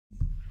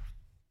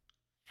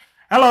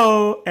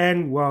Hello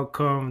and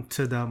welcome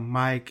to the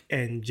Mike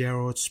and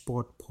Gerald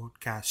Sport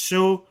Podcast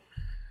Show.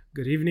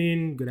 Good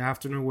evening, good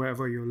afternoon,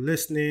 wherever you're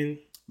listening.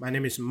 My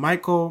name is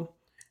Michael,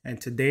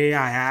 and today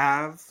I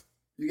have.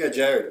 You got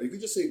Jared. You could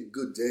just say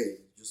good day.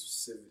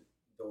 Just say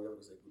don't ever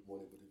say good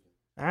morning, good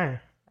evening.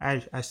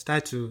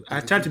 I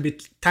try to be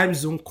time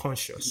zone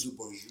conscious.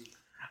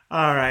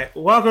 All right,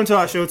 welcome to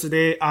our show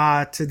today.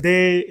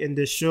 Today in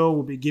the show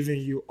we'll be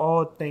giving you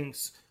all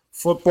things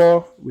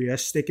football. We are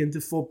sticking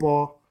to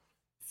football.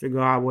 Figure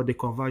out what the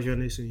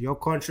conversion is in your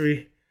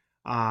country.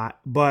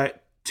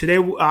 But today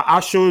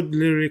our show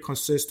literally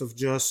consists of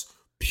just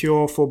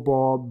pure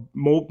football,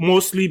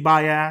 mostly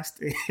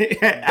biased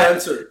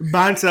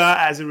banter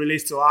as it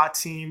relates to our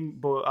team.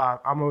 But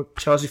I'm a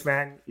Chelsea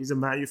fan. He's a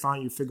Man U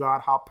fan. You figure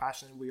out how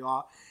passionate we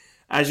are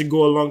as you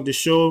go along the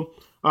show.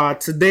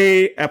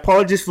 Today,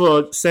 apologies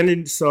for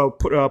sending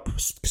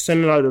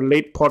out a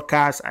late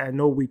podcast. I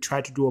know we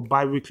tried to do a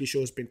bi-weekly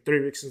show. It's been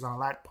 3 weeks since our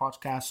last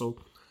podcast, so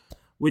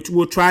which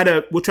we'll try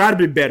to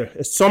be better.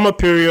 It's summer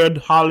period,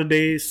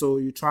 holidays, so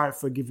you try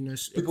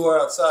forgiveness. People are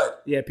outside.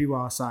 Yeah, people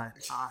are outside.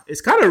 It's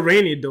kind of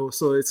rainy though,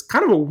 so it's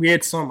kind of a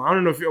weird summer. I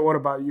don't know what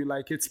about you?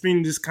 Like it's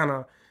been just kind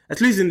of,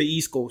 at least in the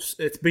East Coast,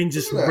 it's been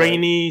just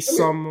rainy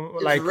summer.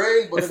 It's like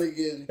rain, but then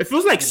again, it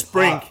feels like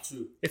spring.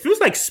 It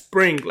feels like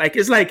spring. Like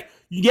it's like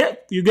you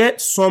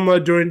get summer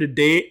during the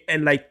day,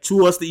 and like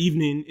towards the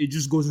evening, it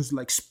just goes into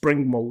like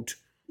spring mode.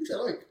 Which I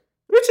like.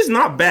 Which is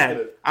not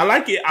bad. I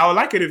like it. I would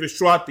like it if it's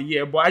throughout the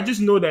year, but I just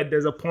know that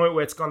there's a point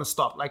where it's gonna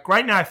stop. Like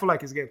right now, I feel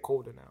like it's getting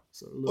colder now.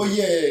 So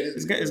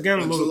it's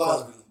getting a little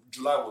colder.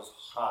 July was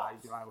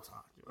hot. July was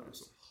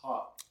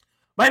hot.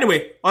 But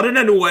anyway, other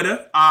than the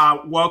weather,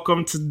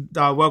 welcome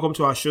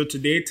to our show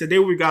today. Today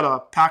we got a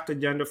packed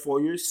agenda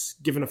for you,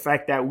 given the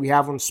fact that we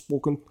haven't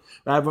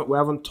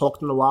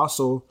talked in a while.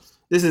 So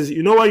this is,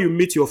 when you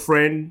meet your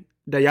friend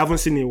that you haven't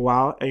seen in a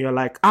while, and you're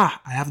like, I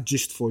have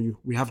gist for you.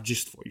 We have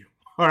gist for you.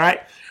 All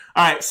right.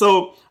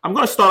 So I'm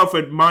gonna start off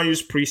with Man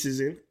U's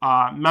preseason.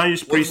 Man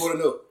U's preseason. What do you want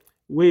to know?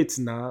 Wait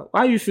now.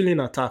 Why are you feeling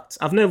attacked?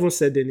 I've never even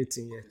said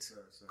anything yet.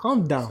 Sorry,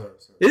 Calm down. Sorry.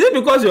 Is it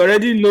because you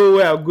already know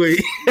where I'm going?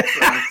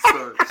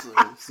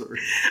 Sorry.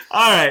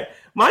 All right.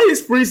 Man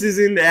U's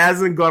preseason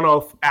hasn't gone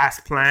off as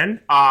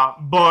planned.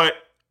 But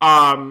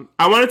I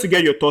wanted to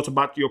get your thoughts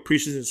about your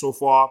preseason so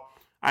far.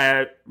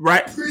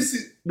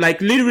 Preseason.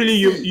 Like literally,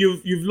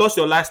 you've lost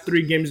your last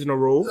 3 games in a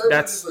row.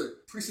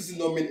 Preseason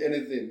don't mean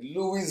anything.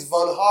 Louis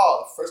van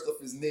Gaal, first of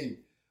his name,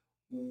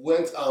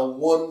 went and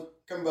won.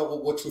 Can't remember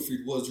what trophy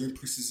it was during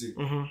preseason.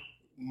 Mm-hmm.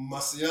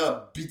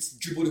 Martial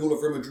dribbled the whole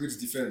of Real Madrid's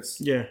defense.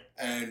 Yeah.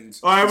 And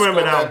I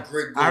remember that.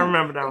 Great goal. I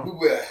remember that. We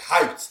were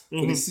hyped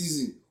for the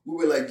season. We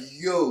were like,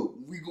 yo,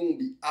 we gonna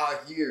be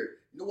out here.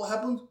 You know what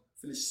happened?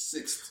 Finished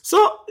 6th.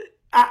 So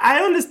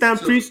I understand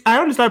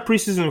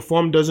preseason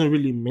form doesn't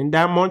really mean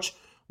that much.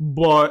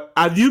 But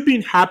have you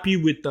been happy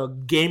with the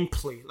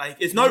gameplay? Like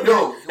it's not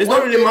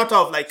really a matter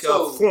of like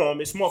form.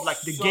 It's more of like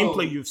the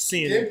gameplay you've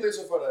seen. Gameplay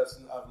so far that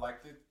I've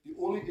liked it. The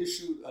only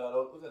issue I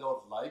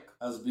don't like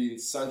has been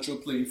Sancho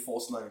playing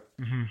false 9,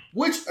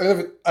 which at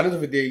the end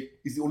of the day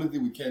is the only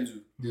thing we can do.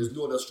 There's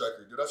no other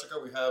striker. The other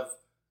striker we have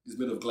is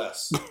made of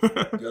glass.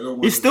 The other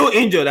one he's still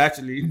injured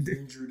actually. He's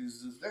injured.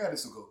 That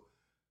needs to go.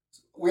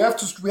 We have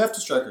two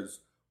strikers.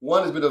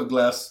 One is made of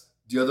glass.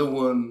 The other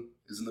one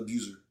is an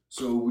abuser.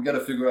 So we got to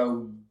figure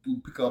out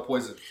who pick our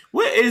poison.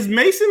 Wait, is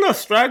Mason a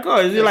striker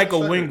or is he like a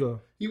winger?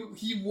 He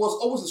was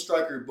always a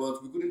striker,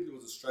 but we couldn't think he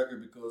was a striker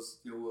because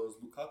there was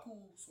Lukaku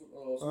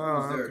was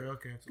there.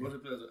 Okay. So he wanted to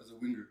play as a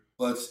winger.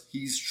 But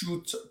his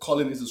true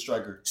calling is a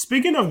striker.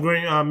 Speaking of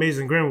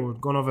Mason Greenwood,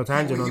 going off a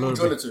tangent a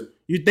little bit.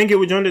 You think he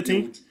would join the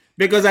team?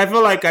 Because I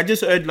feel like I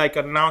just heard like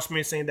an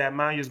announcement saying that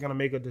Man U is gonna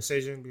make a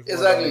decision before.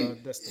 Exactly.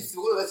 If they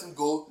would have let him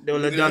go, they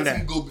would have done that.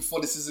 Let him go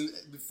before the season,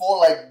 before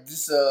like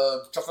this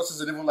transfer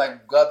season even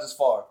like got this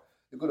far.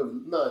 They could have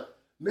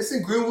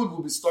Mason Greenwood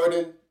will be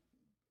starting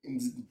in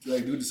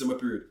during the summer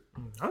period.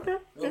 Okay.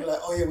 They'll be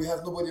like, oh yeah, we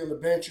have nobody on the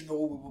bench.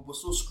 We're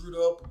so screwed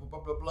up. Blah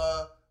blah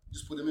blah.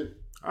 Just put him in.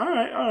 All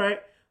right.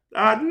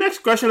 The next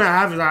question I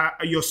have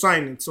is your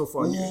signing so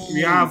far.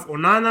 You have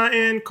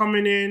Onana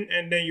coming in,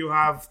 and then you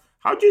have.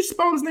 How do you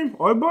spell his name?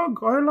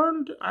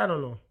 Højlund? I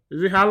don't know.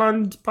 Is it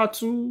Haaland Part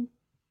 2?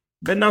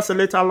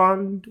 Benassalet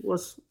Haaland?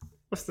 What's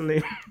the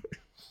name?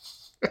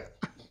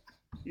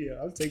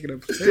 Yeah, I'm taking a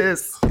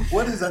piss.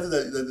 What is that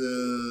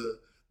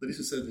that used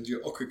to say in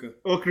Nigeria? Okrika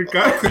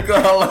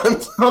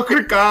Haaland.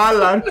 Okrika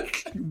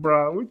Haaland.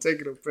 Bro, we're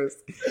taking a piss.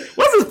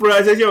 What's his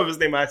pronunciation of his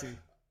name, actually?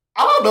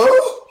 I don't know.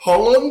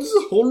 Højlund?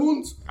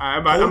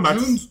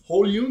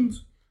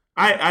 Højlund?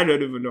 I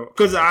don't even know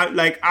because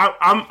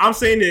I'm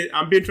saying it.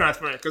 I'm being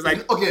transparent because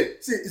okay.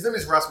 See, his name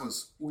is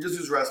Rasmus. We'll just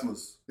use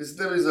Rasmus. His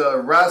name is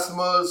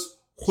Rasmus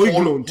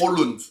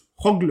Højlund.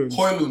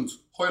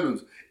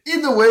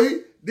 Either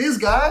way, this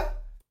guy,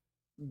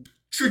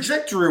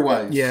 trajectory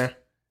wise, yeah,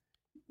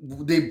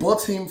 they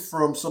bought him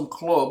from some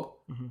club.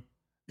 Mm-hmm.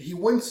 They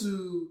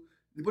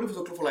bought him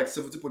from a club for like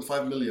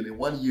 70.5 million in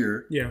 1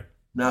 year. Yeah.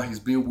 Now he's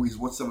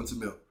worth 70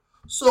 mil.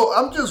 So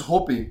I'm just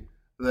hoping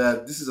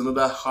that this is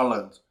another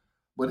Haaland.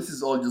 but this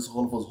is all just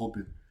all of us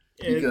hoping.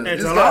 It's Because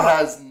this a guy lot.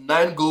 has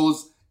 9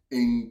 goals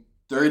in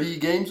 30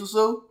 games or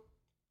so.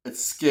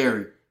 It's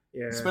scary.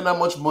 Yeah. Spend that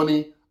much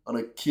money on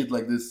a kid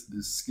like this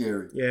is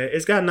scary. Yeah,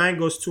 it's got 9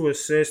 goals, 2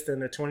 assists in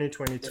the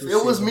 2022 If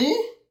it was season.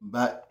 me,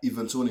 back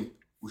Ivan Toney.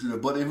 We should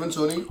have bought Ivan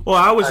Toney. Oh,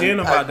 I was hearing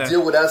about that.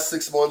 Deal with that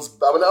 6 months.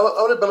 I mean,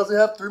 how many balance they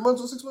have? 3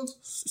 months or 6 months?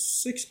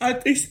 6. I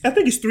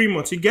think it's 3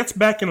 months. He gets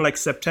back in like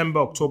September,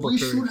 October We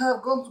period. should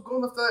have gone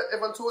after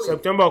Ivan Toney.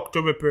 September,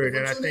 October period,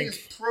 and I Ivan Toney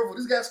think. is proven.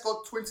 This guy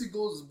scored 20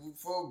 goals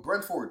for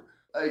Brentford.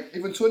 Like,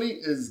 Ivan Toney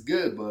is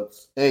good, but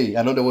hey,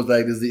 I know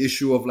there's the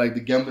issue of like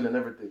the gambling and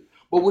everything.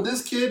 But with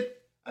this kid,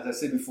 as I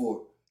said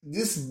before,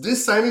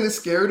 this signing is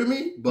scary to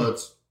me, but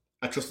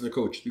I trust the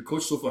coach. The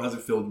coach so far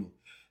hasn't failed me.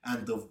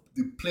 And the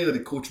player that the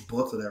coach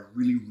bought that I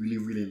really, really,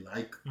 really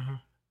like,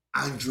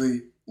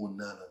 Andre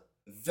Onana.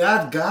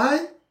 That guy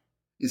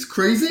is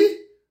crazy.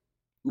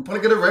 We'll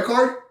probably get a red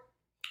card.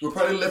 We'll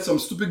probably let some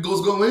stupid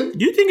goals go in.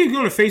 Do you think he's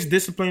going to face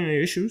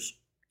disciplinary issues?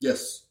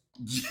 Yes.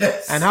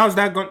 Yes. And how's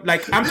that going?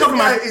 Like, I'm this talking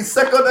guy about. in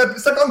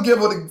second game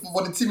for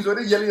the team is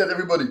already yelling at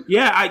everybody.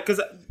 Yeah,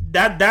 because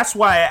that's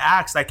why I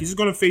asked. Like, is he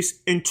going to face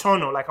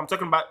internal? Like, I'm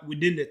talking about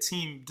within the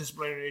team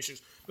disciplinary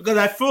issues. Because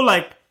I feel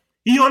like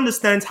he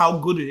understands how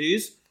good it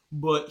is,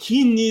 but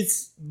he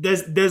needs.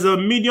 There's a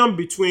medium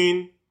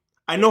between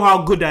I know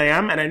how good I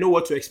am and I know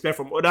what to expect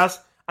from others,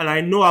 and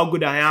I know how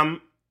good I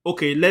am.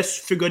 Okay, let's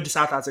figure this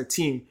out as a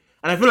team.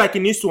 And I feel like he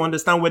needs to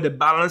understand where the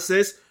balance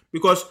is,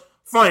 because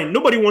fine,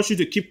 nobody wants you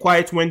to keep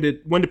quiet when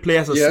the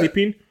players are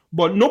sleeping,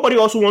 but nobody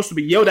also wants to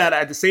be yelled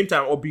at the same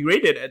time or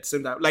berated at the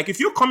same time. Like, if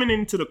you're coming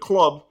into the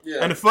club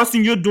and the first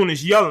thing you're doing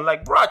is yelling,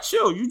 like, bro,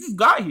 chill, you just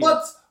got here.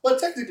 But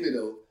technically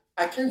though,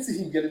 I can't see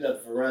him getting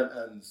at Varane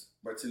and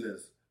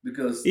Martinez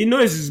because he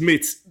knows his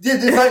mates. Yeah,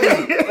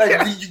 exactly.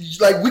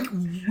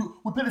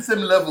 we play the same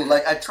level.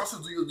 Like, I trust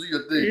you to do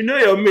your thing. You know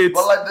your mates.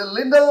 But like the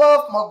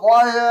Lindelof,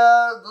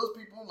 Maguire, those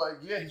people, like,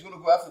 yeah, he's gonna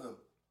go after them.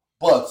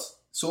 But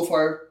so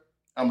far,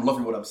 I'm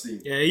loving what I'm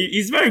seeing. Yeah,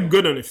 he's very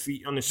good on the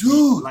feet.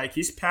 Dude, like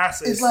his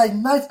passes. It's like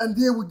night and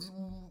day with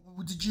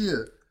the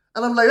Gia.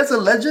 And I'm like, that's a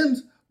legend.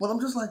 But I'm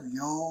just like,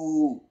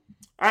 yo.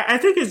 I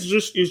think it's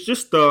just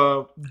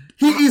the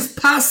he is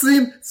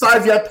passing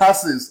 5-yard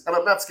passes, and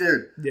I'm not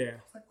scared. Yeah.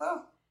 Like,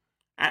 wow.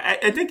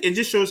 I think it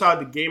just shows how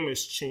the game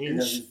has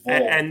changed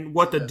and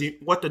what the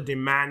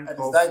demand of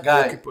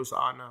goalkeepers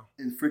are now.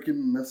 In freaking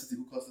Man City,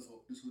 who caused this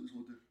whole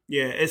thing?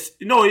 Yeah, it's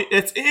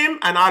him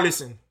and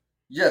Alisson.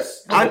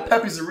 Yes,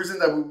 Pep is the reason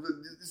that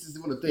this is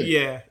even a thing.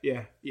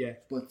 Yeah.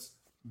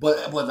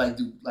 But like,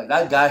 dude, like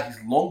that guy, his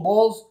long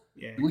balls.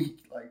 Yeah. No.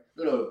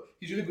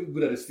 He's really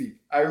good at his feet.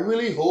 I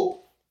really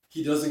hope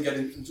he doesn't get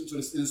into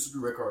this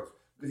stupid record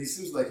because he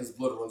seems like his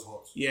blood runs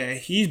hot. Yeah,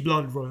 he's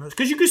blood runs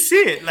because you could see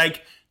it.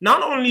 Like,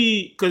 not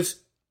only because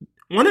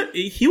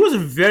he was a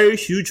very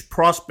huge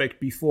prospect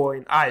before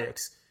in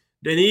Ajax.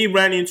 Then he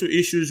ran into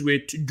issues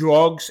with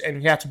drugs and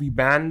he had to be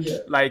banned. Yeah.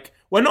 Like,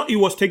 he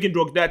was taking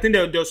drugs. I think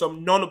there was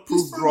some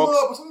non-approved drugs.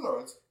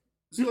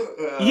 I think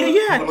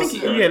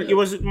it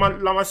was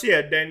La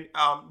Masia. Then,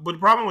 but the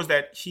problem was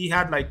that he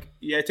had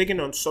taken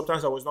on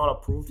substance that was not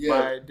approved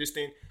by this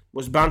thing.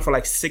 Was banned for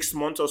like 6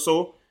 months or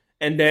so,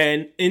 and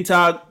then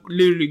Inter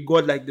literally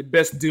got like the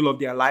best deal of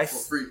their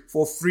life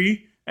for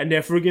free. And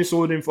they're freaking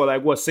sold him for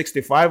like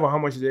 65, or how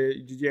much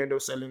did you end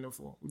up selling him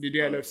for? Did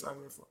you end up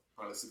selling him for?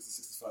 Probably 60,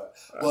 65.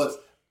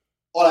 But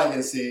all I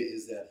can say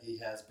is that he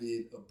has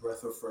been a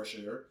breath of fresh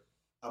air.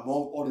 Among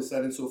all the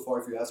signings so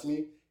far, if you ask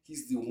me,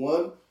 he's the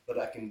one that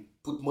I can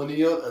put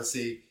money on and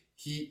say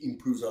he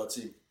improves our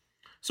team.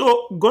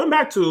 So going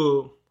back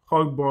to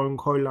Højbjerg,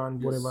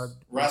 Højland, whatever.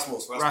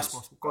 Rasmus.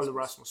 We call it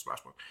Rasmus.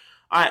 All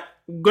right,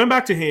 going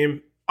back to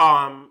him.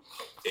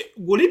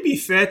 Would it be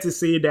fair to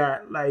say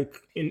that, like,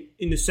 in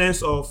the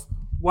sense of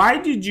why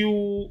did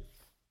you?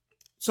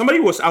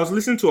 I was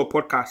listening to a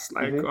podcast,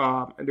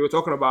 and they were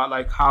talking about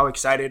like how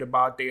excited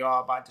they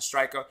are about the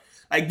striker.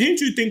 Like,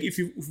 didn't you think if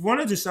you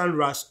wanted to sign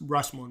Rasmus,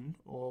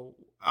 or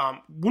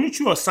wouldn't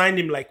you have signed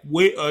him like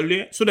way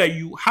earlier so that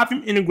you have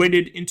him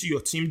integrated into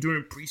your team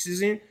during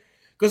preseason?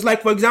 Because,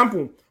 like, for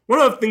example, one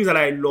of the things that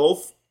I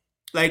love,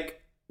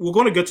 like, we're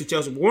gonna get to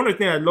Chelsea, but one of the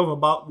things I love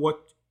about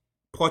what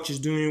Poch is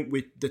doing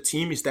with the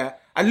team is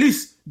that at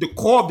least the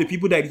core of the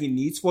people that he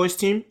needs for his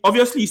team,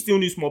 obviously he still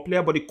needs more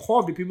players, but the core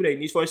of the people that he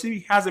needs for his team,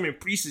 he has them in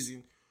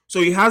preseason. So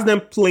he has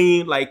them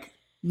playing, like,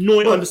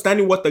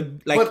 understanding what the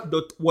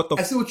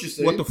I see what you're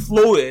saying. What the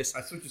flow is.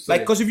 I see what you're saying.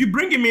 Like, because if you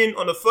bring him in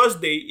on the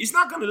first day, he's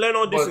not going to learn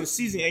all this in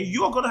season, and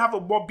you're going to have a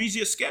more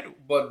busier schedule.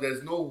 But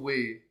there's no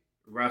way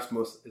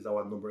Rasmus is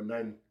our number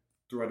 9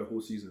 throughout the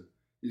whole season.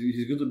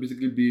 He's going to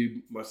basically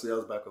be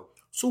Martial's backup.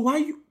 So why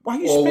you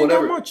spend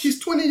that much? He's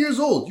 20 years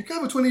old. You can't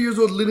have a 20 years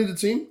old leading the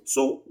team.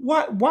 So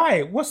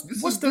why? What's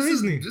the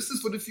reasoning? This is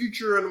for the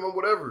future and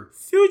whatever.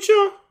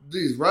 Future?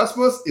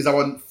 Rasmus is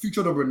our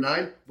future number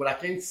 9, but I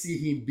can't see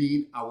him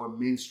being our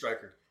main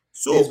striker.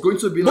 So it's going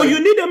to be but you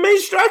need a main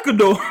striker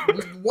though.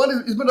 One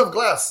is made of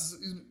glass.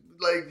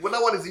 Like, when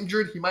that one is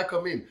injured, he might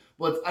come in.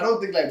 But I don't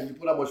think like we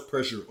put that much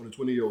pressure on a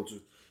 20-year-old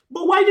too.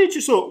 But why didn't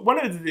you? So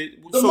one of the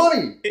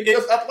money,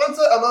 because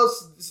Atlanta and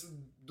us,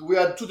 we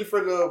had two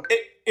different.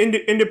 In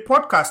the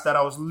podcast that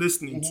I was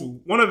listening to,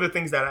 one of the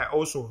things that I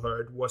also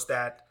heard was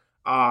that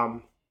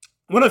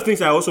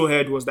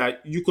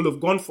you could have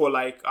gone for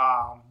like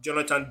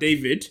Jonathan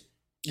David,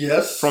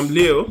 yes, from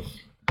Lille.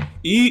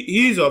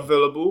 He is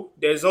available.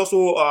 There's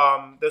also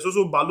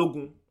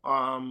Balogun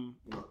from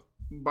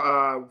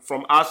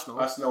Arsenal.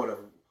 Arsenal would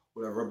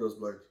have rubbed those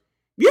blind.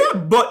 Yeah,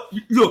 but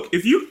look,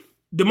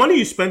 the money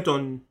you spent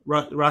on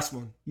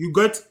Rasmus, you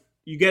get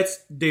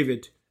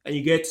David and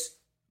you get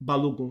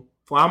Balogun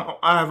for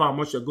however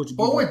much you're going to.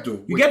 But wait,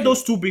 though, you get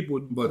those two people.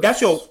 But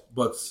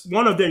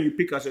one of them you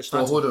pick as a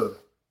starter. Hold on,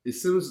 it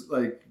seems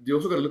like they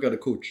also got to look at the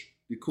coach.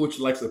 The coach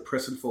likes a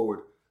pressing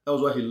forward. That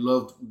was why he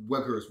loved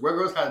Weghorst.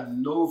 Weghorst had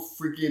no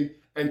freaking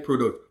end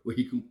product where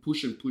he can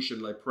push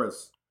and like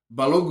press.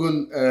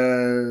 Balogun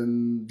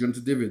and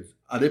Jonathan David,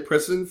 are they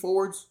pressing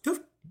forwards? Do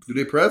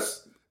they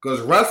press? Because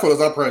Rashford does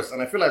not press,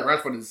 and I feel like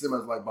Rashford is the same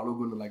as like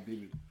Balogun and like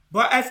David.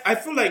 But I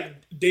feel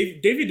like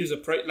David is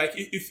like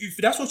if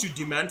that's what you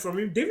demand from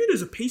him, David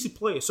is a pacey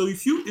player. So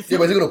if you but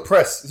he's gonna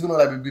press. He's gonna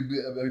like be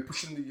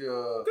pushing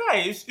the. Guy,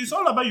 it's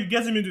all about you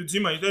getting into the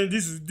team and saying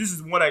this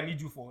is what I need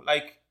you for.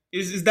 Like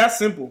it's that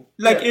simple.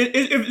 Like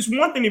it's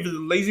one thing if it's a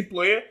lazy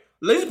player.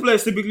 Lazy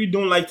players typically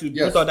don't like to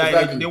put out that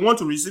energy. They want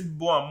to receive the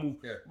ball and move.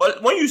 Yeah.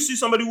 But when you see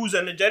somebody who's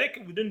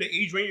energetic within the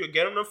age range you're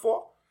getting them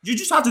for, you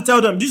just have to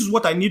tell them this is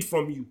what I need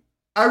from you.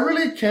 I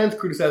really can't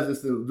criticize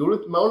this thing.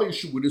 My only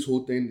issue with this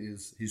whole thing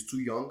is he's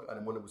too young and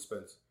the money was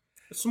spent.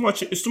 It's too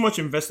much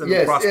invested in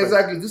the prospect. Yes,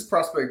 exactly. This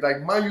prospect,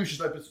 like Man U should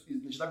not be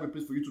a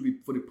place for you to be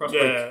for the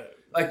prospect. Yeah.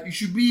 Like you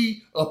should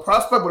be a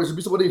prospect, but it should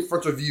be somebody in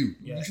front of you.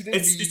 Yeah. You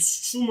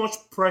it's too much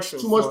pressure.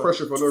 Too much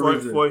pressure for no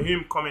reason. For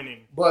him coming in.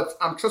 But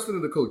I'm trusting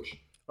in the coach.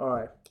 All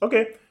right.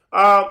 Okay.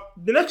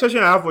 The next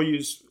question I have for you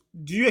is: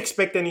 do you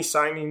expect any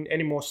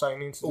more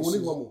signings? We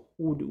need one more.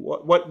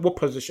 What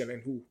position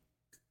and who?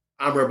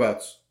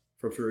 Amrabat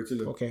from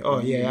Fiorentina. Okay. Oh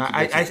yeah.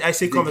 I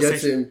say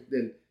conversation. Get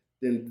him,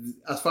 then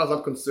as far as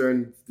I'm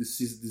concerned, we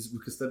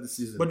can start the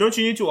season. But don't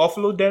you need to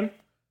offload them?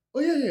 Oh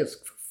yes.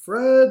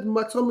 Fred,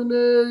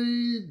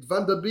 McTominay,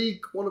 Van der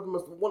Beek. One of them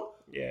has to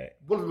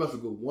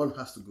go. One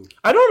has to go.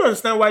 I don't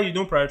understand why you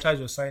don't prioritize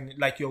your signing,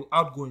 like your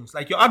outgoings.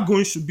 Like your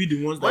outgoings should be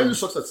the ones that. Why you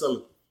sucks at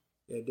selling?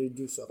 Yeah, they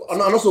do suck. And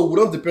also, we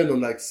don't depend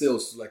on like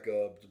sales, like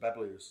the bad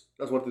players.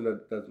 That's one thing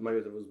that Man U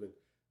has always been.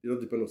 They don't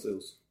depend on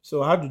sales.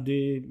 So how do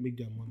they make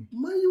their money?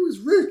 Man U is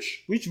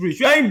rich. Which rich?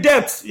 You are in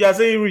debt. You are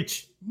saying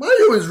rich. Man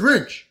U is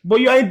rich. But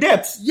you are in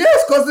debt.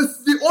 Yes, because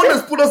the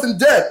owners put us in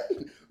debt.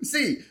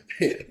 See,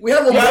 we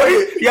have a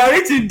money. You are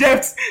rich in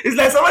debt. It's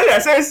like somebody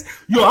that says,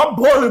 "Yo, I'm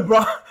balling,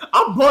 bro.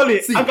 I'm balling.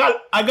 See, I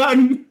got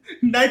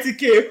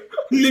 90K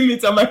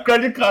limit on my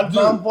credit card.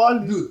 Dude, I'm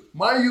balling." Dude,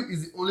 Man U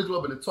is the only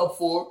club in the top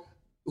 4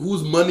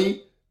 whose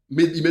money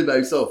he made by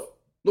himself.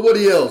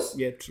 Nobody else.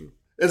 Yeah, true.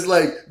 It's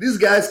like these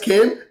guys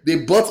came,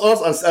 they bought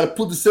us and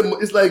put the same.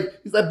 It's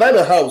like buying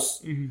a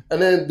house, and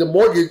then the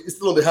mortgage is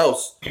still on the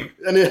house,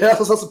 and the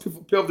house has to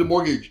pay off the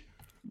mortgage.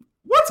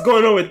 What's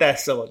going on with that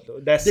sell though?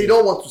 They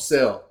don't want to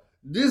sell.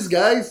 These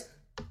guys,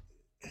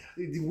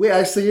 the way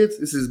I say it,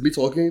 this is me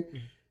talking.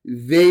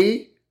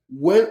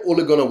 When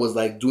Ole Gunnar was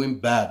like doing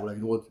bad, like,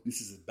 you know what,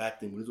 this is a bad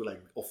thing. We need to like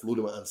offload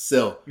them and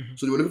sell.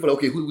 So they were looking for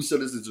okay, who do we sell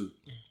this to?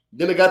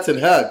 Then they got Ten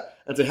Hag,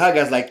 and Ten Hag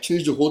has like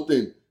changed the whole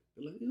thing.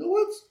 They're like, you know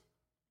what?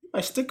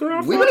 I stick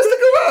around. We better stick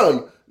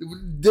around.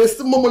 There's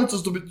still more money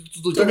to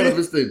jump out of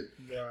this thing.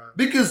 Yeah.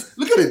 Because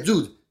look at it,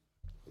 dude.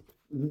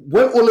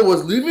 When Ole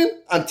was leaving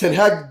and Ten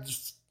Hag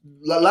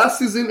last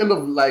season, end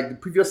of like the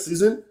previous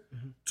season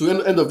to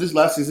end of this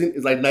last season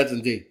is like night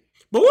and day.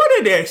 But what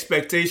are their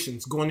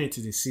expectations going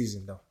into the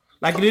season though?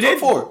 Like did they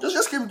top 4?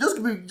 Just keep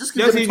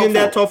getting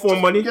that top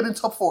 4 money. Getting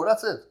top 4.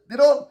 That's it.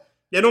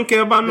 They don't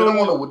care about no. They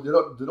don't want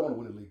to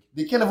win the league.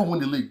 They can't even win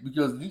the league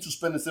because they need to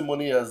spend the same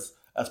money as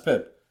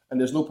Pep, and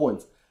there's no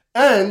point.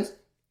 And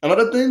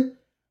another thing,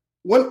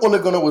 when Ole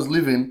Gunnar was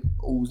leaving,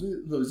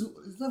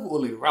 it's never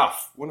Ole,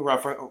 Ralph. When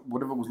Ralph,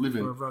 whatever was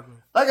leaving,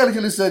 that guy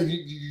literally said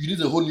you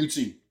need a whole new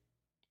team.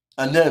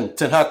 And then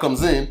Ten Hag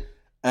comes in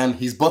and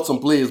he's bought some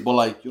players, but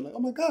like you're like, oh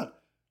my god,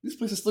 this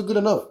place is still good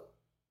enough.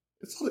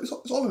 It's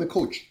all in the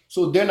coach.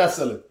 So they're not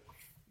selling.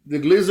 The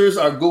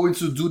Glazers are going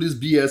to do this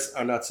BS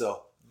and not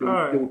sell. They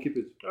will keep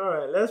it. All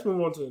right, let's move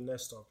on to the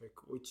next topic,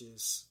 which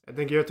is I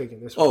think you're taking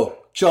this one. Oh,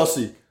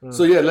 Chelsea.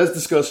 So yeah, let's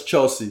discuss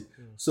Chelsea.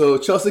 So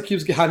Chelsea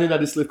keeps handing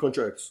out these slave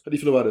contracts. How do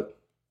you feel about it?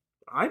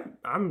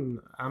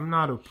 I'm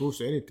not opposed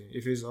to anything.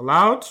 If it's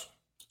allowed,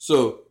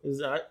 so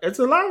it's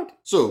allowed.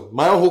 So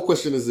my whole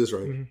question is this,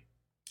 right?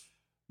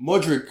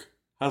 Modric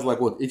has like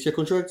what 8-year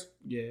contract?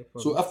 Yeah.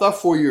 Probably. So after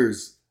 4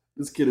 years,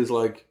 this kid is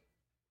like,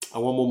 I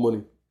want more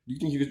money. Do you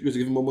think you have to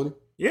give him more money?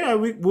 Yeah,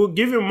 we'll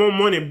give him more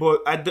money,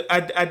 but at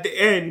the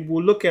end,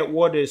 we'll look at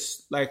what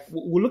is like.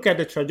 We'll look at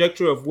the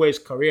trajectory of where his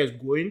career is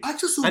going. I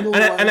just don't know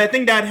and I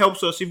think that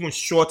helps us even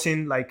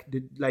shorten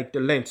the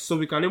length, so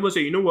we can even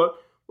say, you know what,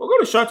 we're going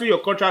to shorten your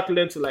contract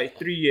length to like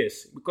 3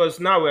 years because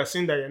now we're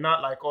seeing that you're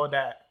not like all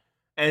that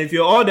And if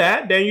you're all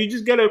that, then you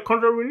just get a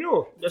contract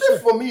renewal. That's The it.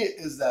 thing for me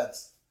is that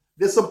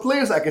there's some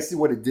players I can see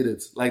where they did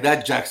it. Like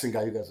that Jackson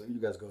guy you guys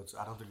go to.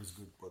 I don't think it's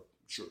good, but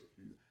sure.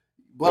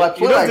 But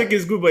You don't think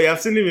it's good, but you have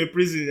seen him in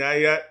prison.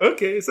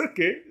 Okay, it's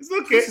okay. This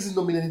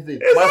doesn't mean anything.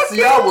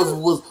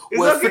 Martial was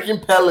okay.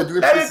 freaking Pele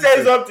during Let me preseason. tell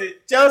you something.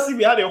 Chelsea,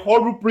 we had a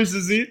horrible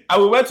preseason,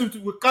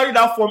 and we carried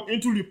that form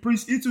into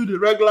the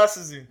regular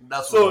season.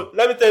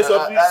 Let me tell you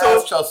something.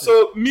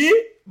 So me,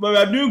 when we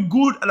are doing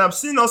good, and I'm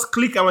seeing us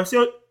click, and I'm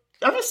saying,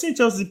 have you seen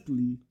Chelsea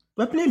play?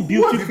 We're playing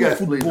beautiful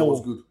football.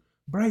 Was good?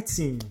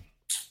 Brighton.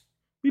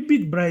 We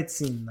beat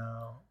Brighton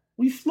now.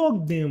 We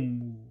flogged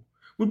them.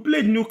 We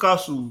played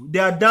Newcastle. They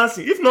are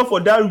dancing. If not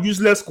for that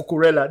useless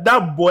Cucurella,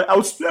 that boy, I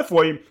would swear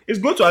for him. He's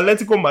going to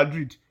Atletico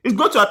Madrid. He's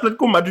going to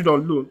Atletico Madrid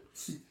on loan.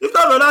 If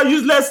not for that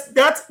useless,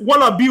 that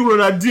wannabe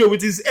Ronaldinho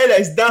with his head that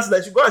is dancing,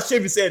 that you go and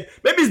shave his head.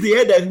 Maybe it's the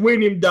head that is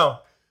weighing him down.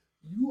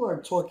 You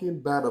are talking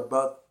bad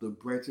about the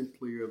Brighton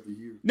player of the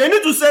year. They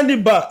need to send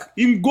him back.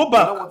 Go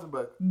back. You don't want him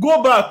back.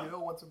 Go back. You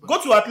don't want him back.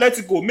 Go to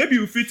Atletico. Maybe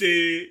you fit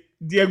a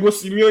Diego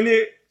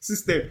Simeone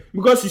system,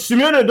 because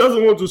Simeone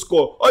doesn't want to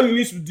score. All he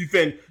needs to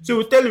defend. So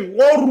we tell him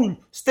one rule: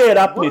 stay at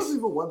that place. What does he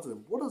even want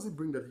him? What does he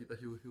bring that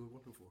he would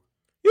want him for?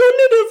 You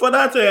need him for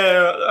that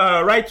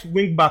right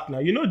wing back now.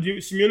 You know,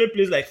 Simeone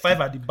plays like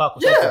 5 at the back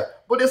or something. Yeah,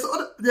 but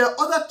there are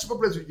other cheaper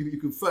players you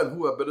can find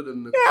who are better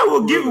than.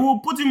 We'll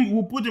put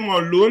him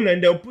on loan,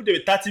 and they'll put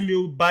a 30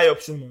 mil buy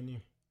option on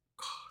him.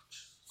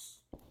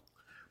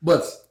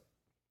 But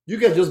you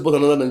can just bought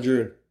another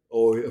Nigerian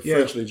or a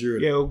French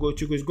Nigerian. Yeah, we'll go.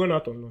 Chico is going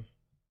out on loan.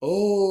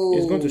 Oh,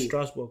 he's going to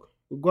Strasbourg.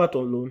 We'll go out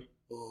on loan.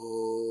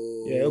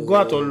 Oh, yeah, he'll go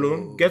out on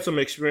loan, get some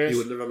experience. He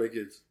would never make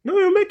it. No,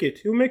 he'll make it.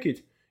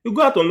 He'll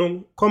go out on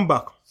loan, come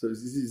back. So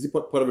is he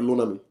part of a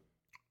loan army?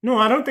 No,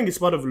 I don't think it's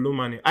part of a loan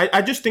money.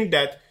 I just think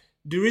that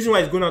the reason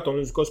why he's going out on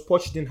loan is because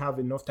Poch didn't have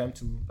enough time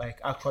to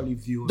actually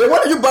view. Then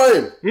why did you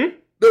buy him?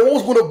 They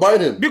was going to buy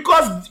him.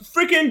 Because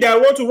freaking they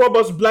want to rob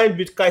us blind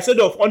with Caicedo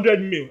of 100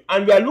 mil.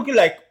 And we are looking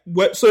like,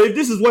 so if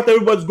this is what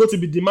everybody's going to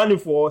be demanding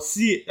for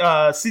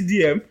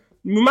CDM,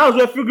 we might as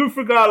well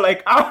figure out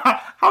like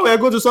how we are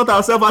going to sort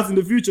ourselves out in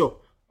the future.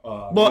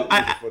 But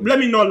let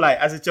me not lie,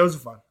 as a Chelsea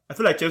fan, I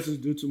feel like Chelsea is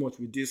doing too much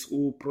with this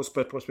whole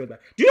prospect. Do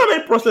you know how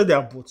many prospects they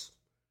have bought?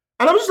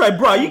 And I'm just like,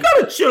 bro, you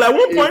gotta chill. At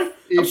one point,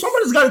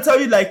 somebody's gotta tell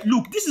you, like,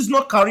 look, this is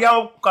not career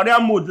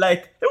mode.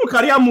 Like, even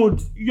career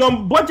mode, your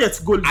budget's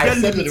good. I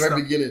said at the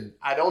very beginning,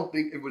 I don't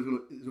think it was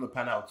gonna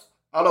pan out.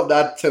 Out of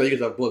that 10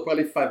 years I've bought,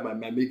 probably 5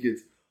 might make it,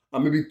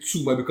 and maybe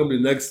 2 might become the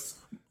next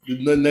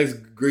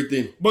great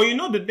thing. But you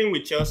know the thing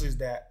with Chelsea is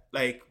that,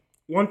 like,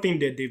 one thing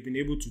that they've been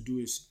able to do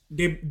is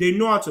they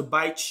know how to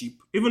buy cheap,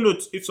 even though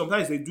if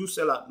sometimes they do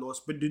sell at loss,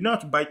 but they know how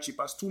to buy cheap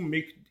and still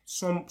make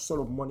some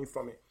sort of money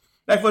from it.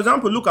 Like, for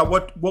example, look at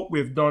what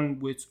we've done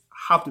with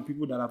half the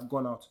people that have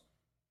gone out.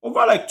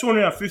 Over like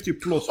 250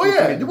 plus. Oh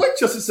yeah, the way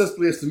Chelsea sells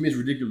players to me is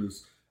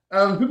ridiculous.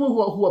 And people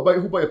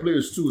who buy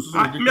players too, so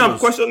I'm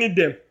questioning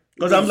them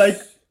because I'm like,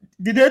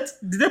 did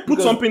they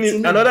put something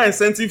in another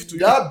incentive to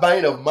that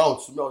buying of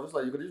Mounts? No, just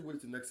like you can just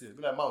wait till next year.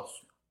 Be like Mounts.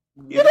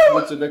 You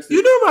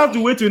don't have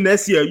to wait till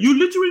next year. You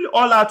literally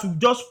all have to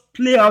just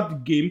play out the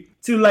game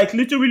till like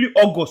literally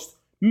August,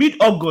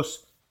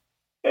 mid-August.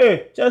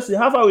 Hey, Chelsea,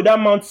 how far with that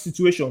Mount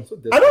situation? So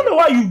I don't know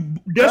why you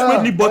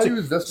desperately bought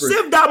it.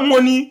 Save that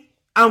money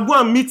and go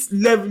and meet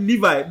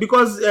Levi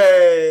because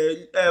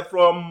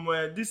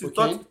this is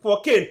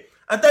for Kane.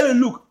 I tell you,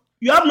 look,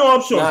 you have no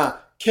option. Nah,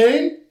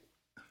 Kane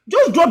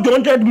just drop the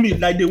 100 mil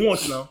like they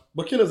want now.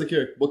 But Kane doesn't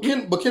care. But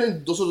Kane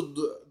doesn't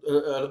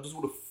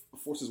want to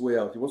force his way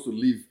out. He wants to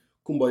leave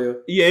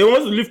Kumbaya. Yeah, he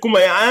wants to leave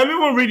Kumbaya. I am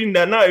even reading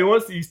that now. He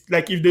wants to,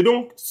 like, if they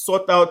don't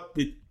sort out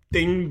the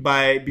thing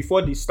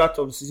before the start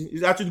of the season,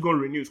 he's actually going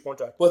to renew his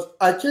contract. But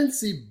I can't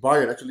see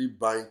Bayern actually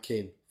buying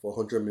Kane for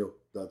 100 mil.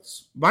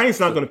 Bayern is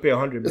not going to pay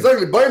 100 mil.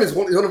 Exactly. Bayern is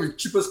one of the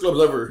cheapest clubs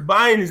ever.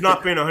 Bayern is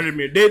not paying 100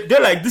 mil. They're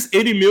like, this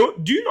 80 mil,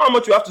 do you know how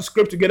much you have to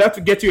scrape together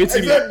to get you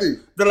 80 mil? Exactly.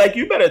 They're like,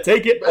 you better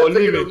take it or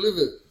leave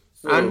it.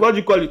 So, and what do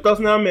you call it?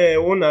 Tottenham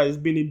owner has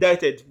been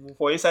indicted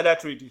for insider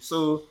trading.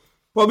 So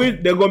probably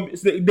they're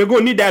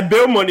gonna need that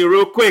bail money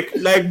real quick.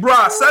 Like,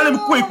 bruh, sell him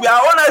quick. We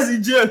are owners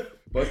in jail.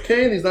 But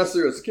Kane is not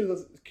serious. Kane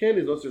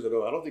is not serious at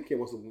all. I don't think Kane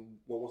wants to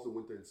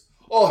win things.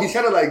 Oh, he's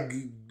trying to like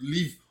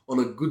leave on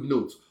a good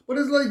note. But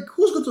it's like,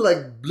 who's going to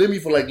like blame you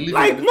for like leaving?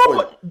 Like,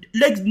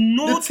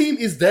 the team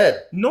is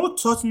dead. No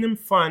Tottenham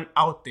fan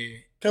out there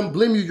can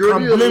blame you. You're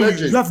already a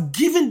legend. You have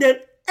given them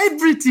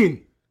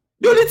everything.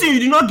 The only thing you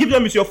did not give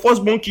them is your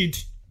firstborn kid.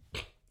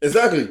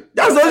 Exactly.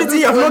 That's the only thing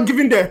you have not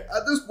given them.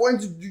 At this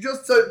point, you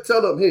just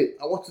tell them, hey,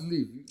 I want to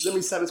leave. Let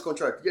me sign this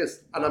contract.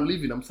 Yes, and I'm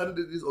leaving. I'm signing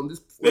this on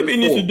this. Maybe he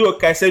needs to do a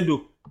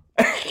Caicedo.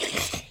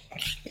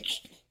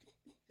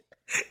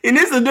 He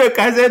needs to do a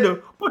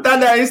Caicedo. Put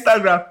that on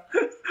Instagram.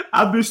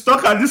 I've been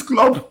stuck at this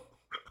club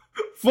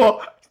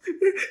for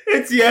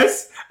 8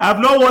 years. I've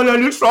not won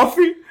any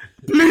trophy.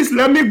 Please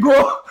let me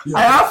go. Yeah.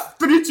 I have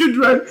 3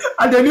 children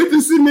and they need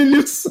to see me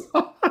live.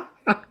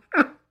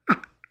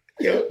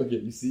 Okay,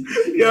 you see?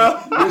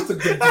 Yeah. You used to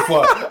go too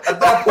far. At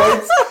that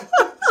point,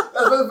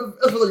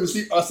 That's what you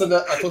see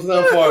Arsenal and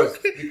Tottenham fans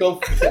become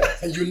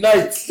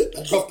unite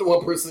after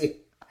one person.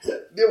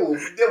 They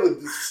will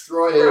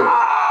destroy him.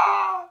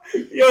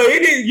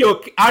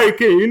 Harry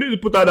Kane, you need to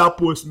put out that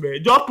post,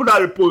 man. Just put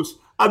out the post.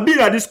 I've been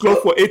at this club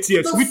for 8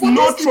 years with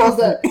no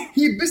trophy.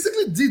 He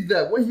basically did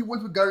that when he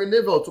went with Gary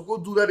Neville to go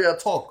do that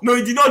talk. No,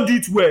 he did not do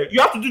it well. You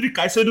have to do the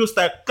Caicedo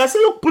style.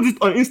 Caicedo put it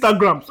on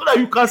Instagram so that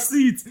you can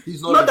see it.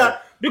 He's not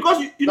that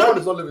because you know that one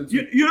is not living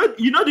too.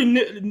 You know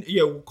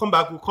we'll come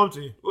to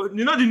it.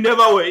 You know the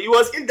never way. It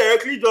was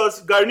indirectly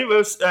just Gary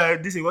Neville's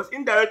this. It was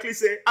indirectly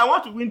saying, I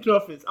want to win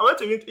trophies. I want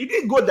to win. He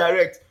didn't go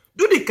direct.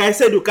 Do the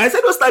Caicedo.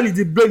 Caicedo style is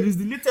the blade. Is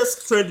the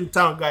latest trend in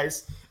town,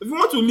 guys. If you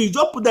want to leave,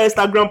 just put that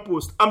Instagram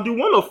post. I'm the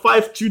one of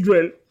 5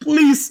 children.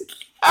 Please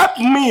help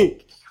me.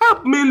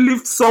 Help me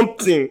lift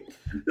something.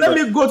 Let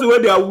me go to where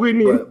they are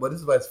winning. But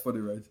this is why it's funny,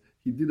 right?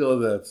 He did all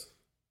that,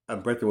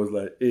 and Brighton was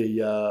like, "Hey,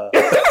 yeah,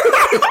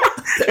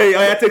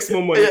 hey, take some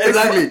more money." Yeah,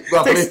 exactly.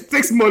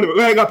 Take some money.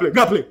 Go play.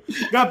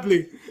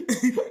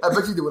 I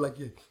bet you they were like,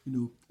 "Yeah,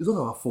 it's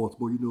not our fault,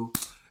 but they do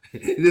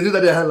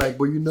that. They had like,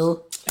 but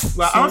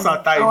our hands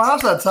are tied. Our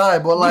hands are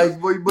tied, but like,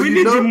 but we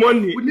need the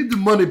money. We need the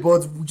money,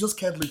 but we just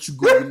can't let you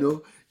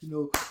go.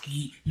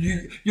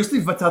 You're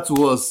still vital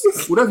to us.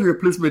 We don't have your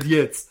replacement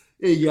yet.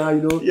 Hey,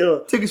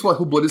 take this one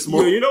who bought this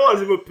more. You know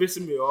what's even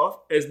pissing me off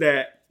is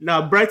that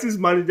now Brighton's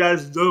manager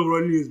is just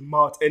running his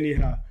mouth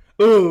anyhow.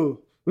 Oh,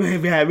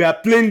 we are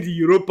playing the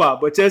Europa,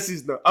 but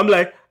Chelsea's not. I'm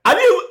like, have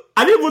you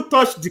even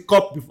touched the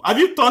cup before? Have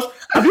you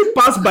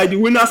passed by the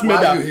winners'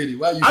 medal? Why are you hating?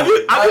 Why are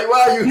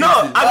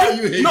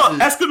you hating? No,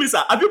 excuse me,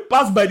 sir. Have you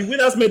passed by the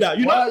winners' medal?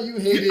 Why are you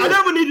hating? I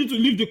don't even need you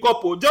to leave the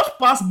cup. Just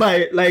pass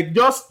by,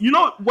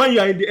 when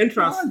you're in the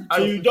entrance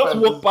and you just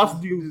walk past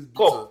the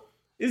cup.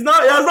 It has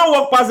not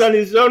walked past and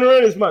it's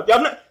running his mouth.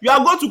 You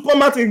are going to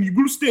come out in the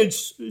group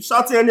stage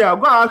shouting anyhow.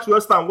 Go and ask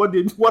West Ham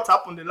what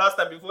happened the last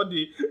time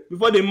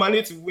before they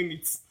managed to win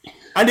it.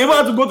 And they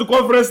want to go to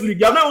Conference League.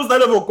 You have not even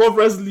started for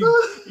Conference League.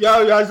 You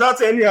are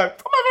shouting anyhow.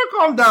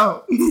 Calm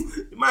down.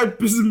 You might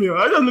piss me off.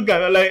 I just look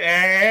at it like,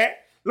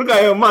 look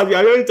at your mouth. You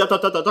are doing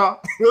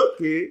ta-ta-ta-ta-ta.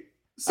 Okay.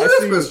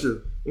 Serious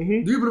question.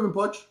 Mm-hmm. Do you believe in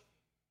Poch?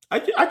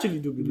 I actually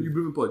do believe. Do you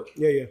believe in Poch?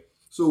 Yeah.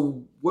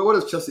 So where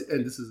does Chelsea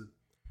end this season?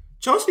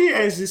 Chelsea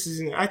ends this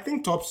season, I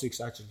think top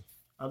 6 actually.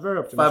 I'm very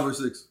optimistic. 5 or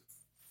 6.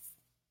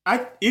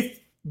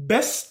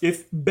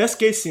 If best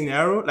case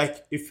scenario,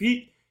 like if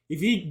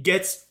he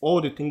gets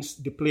all the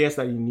players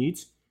that he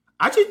needs,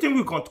 I actually think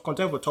we can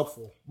contend for top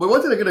 4. But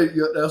one thing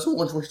I also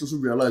want you to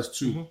realize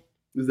too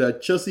is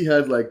that Chelsea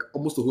had like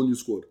almost a whole new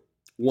squad.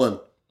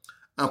 One,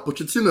 and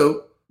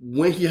Pochettino,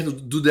 when he had to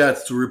do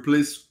that to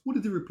replace, who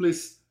did he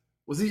replace?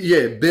 Was he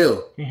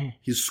Bale? Mm-hmm.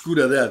 He screwed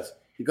at that.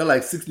 He got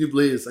like 6 new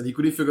players and he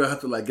couldn't figure out how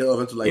to get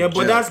over to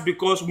but that's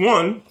because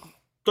 1,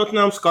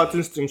 Tottenham's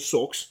scouting team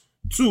sucks.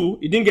 2,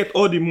 he didn't get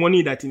all the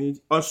money that he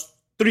needs.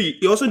 3,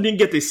 he also didn't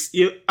get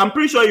I'm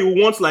pretty sure he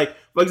wants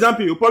for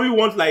example, you probably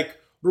want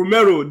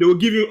Romero. They will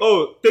give you,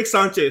 take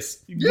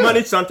Sanchez.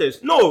 Manage Sanchez.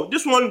 No,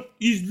 this one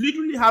is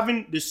literally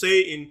having the say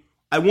in,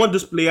 I want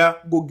this player,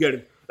 go get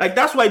him.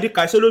 That's why the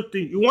Caicedo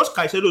thing, he wants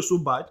Caicedo so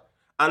bad.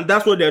 And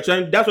that's what they're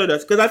trying, because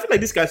I feel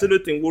like this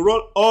Caicedo thing will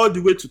run all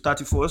the way to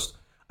 31st.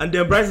 And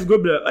then Bryce is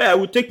going to be like,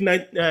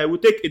 we'll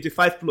take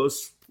 85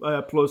 plus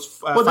 5.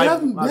 But they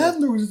have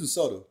no reason to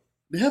sell though.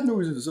 They have no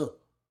reason to sell.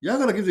 You're not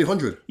gonna give the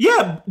 100.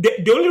 Yeah,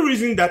 the only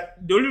reason that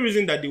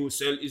they will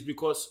sell is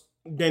because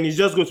then he's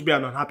just going to be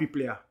an unhappy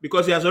player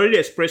because he has already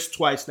expressed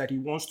twice that he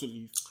wants to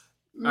leave.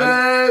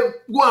 Man,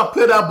 go and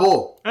play that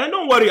ball. And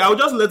don't worry, I'll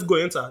just let go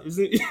enter. That's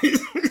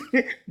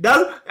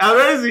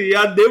amazing.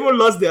 Yeah, they even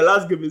lost their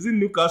last game. It's in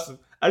Newcastle.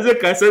 I said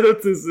Caicedo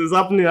things is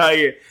happening out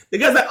here. The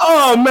guy's like,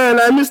 oh man,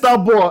 I missed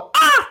that ball.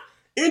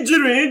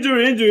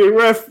 Injury,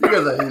 ref. You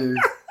guys are haters.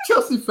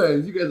 Chelsea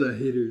fans, you guys are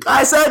haters.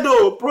 I said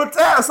though,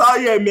 protest out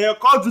here, man.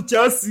 Come to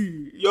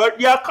Chelsea.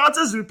 Your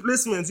counter's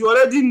replacement. You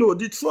already know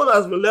the throne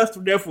has been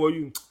left there for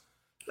you.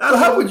 So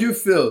how would you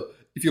feel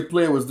if your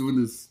player was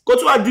doing this?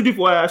 Couture did it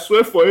for I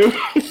swear for him.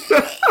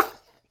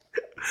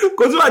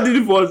 Couture did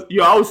it for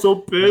you. I was so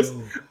pissed.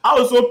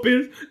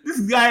 This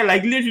guy,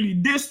 literally,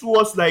 this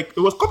was it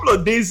was a couple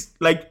of days,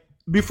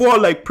 before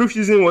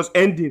preseason was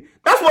ending.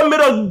 That's what made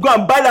us go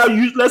and buy that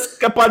useless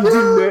Kepa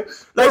deal, man.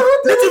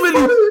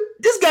 Literally,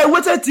 this guy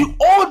waited till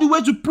all the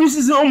way to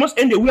preseason almost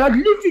ended. We are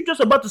literally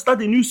just about to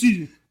start a new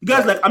season. The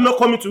guy's I'm not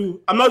coming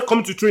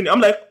to training.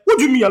 I'm like, what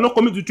do you mean you're not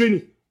coming to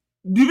training?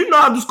 Did we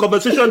not have this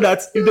conversation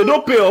that if they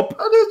don't pay up?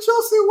 And then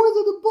Chelsea went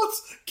to the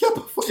box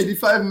Kepa for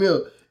 85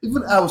 mil.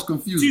 Even I was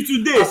confused. Till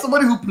today. As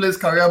somebody who plays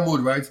career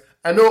mode, right?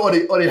 I know all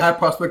the high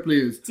prospect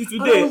players. Till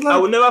today, I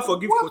will never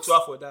forgive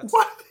Couture for that.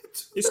 What?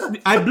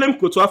 I blame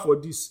Couture for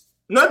this.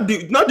 Not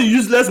the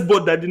useless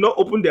board that did not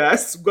open their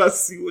eyes to go and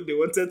see what they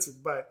wanted to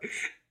buy.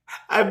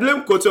 I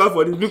blame Couture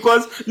for this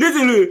because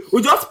literally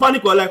we just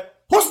panic. We're like,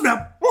 what's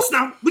now?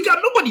 We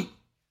got nobody.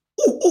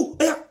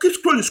 Yeah, keep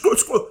scroll.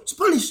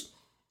 Spanish.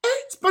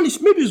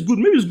 Maybe it's good.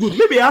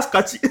 Maybe it has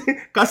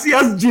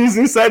Casillas genes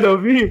inside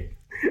of him.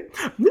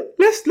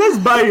 Let's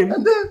buy him.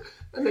 And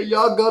then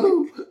y'all got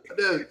him.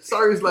 Then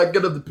Sarri's like,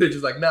 get up the pitch.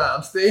 He's like, nah,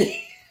 I'm staying.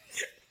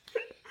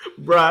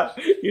 Bruh,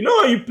 you know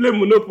when you play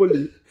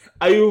Monopoly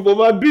and you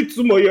overbeat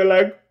too much, you're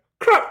like,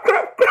 crap.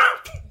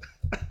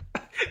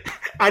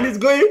 And it's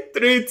going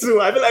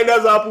 3-2. I feel like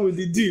that's what happened with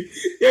the deal.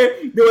 Yeah,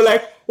 they were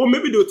like, oh,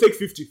 maybe they'll take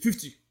 50.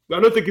 50. We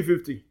are not taking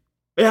 50.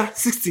 Yeah,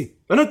 60.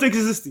 We are not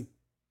taking 60.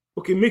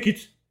 Okay, make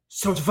it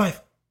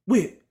 75.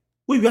 Wait,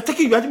 we are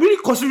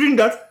really considering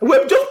that?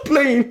 We're just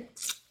playing.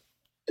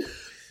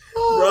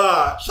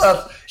 Bruh.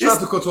 Shout out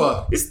to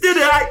Courtois. It's still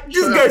this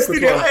guy is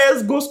still the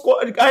highest goal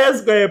scorer, the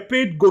highest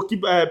paid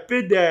goalkeeper,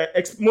 paid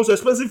the most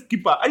expensive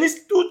keeper, and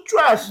he's still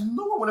trash.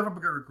 No one will ever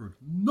break that record.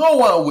 No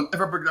one will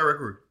ever break that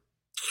record.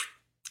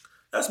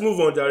 Let's move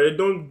on, Jared.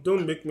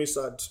 Don't make me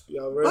sad.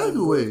 By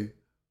the way,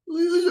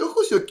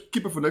 who's your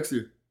keeper for next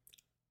year?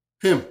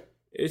 Him.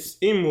 It's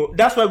him.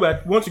 That's why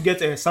we want to get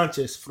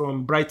Sanchez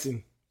from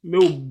Brighton.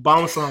 We'll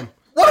bounce on.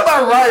 What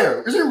about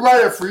Raya? Isn't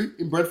Raya free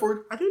in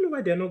Brentford? I don't know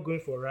why they're not going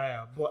for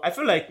Raya, but I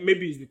feel like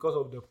maybe it's because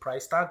of the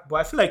price tag. But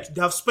I feel like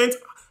they have spent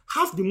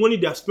half the money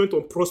they have spent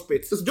on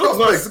prospects. It's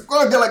prospects.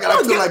 Go get like an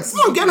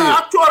actual get an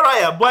actual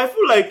Raya. But I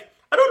feel like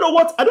I don't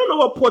know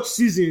what Poch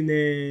sees in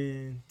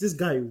this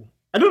guy.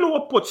 I don't know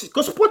what Poch,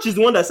 because Poch is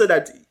the one that said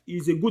that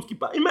he's a good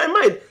keeper. In my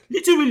mind,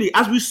 literally,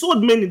 as we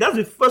sold many, that's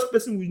the first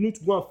person we need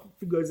to go and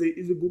figure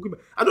is a goalkeeper.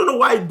 I don't know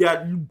why they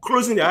are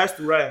closing their eyes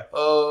to Raya.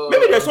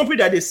 Maybe there's something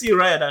that they see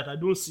Raya that I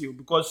don't see,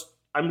 because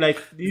I'm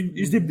like,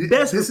 he's the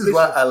best. This is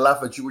why I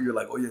laugh at you when you're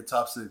like, oh yeah,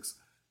 top 6.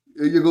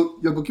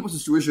 Your goalkeeper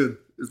situation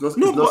is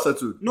not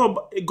settled. No,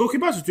 but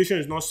goalkeeper situation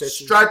is not settled.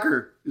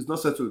 Striker is not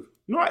settled.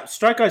 No,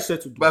 striker is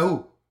settled. By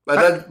who? By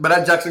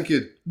that Jackson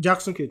kid. That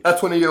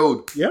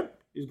 20-year-old. Yeah,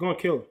 he's gonna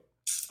kill.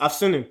 I've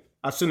seen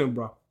him,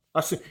 bro.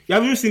 You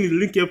haven't seen the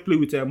link play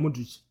with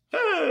Modric.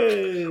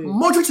 Hey,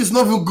 Modric is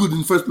not even good in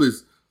the first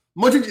place.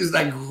 Modric is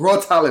like raw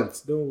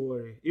talent. Don't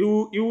worry, it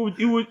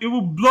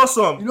will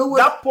blossom. You know what?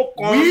 That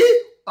popcorn.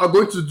 We are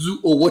going to do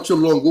a watch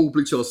along when we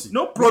play Chelsea.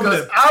 No problem.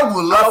 Because I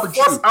will laugh at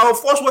you. I'll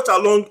force watch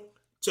along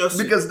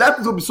Chelsea because that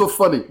will be so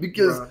funny.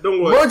 Because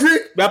don't worry.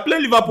 Modric, we are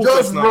playing Liverpool just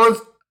first now. runs.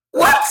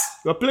 What?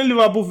 We are playing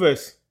Liverpool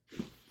first.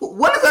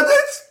 What is that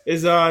date?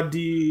 Is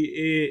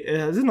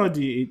is it not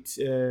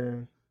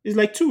the it's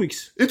like 2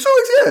 weeks. In 2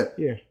 weeks,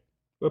 yeah.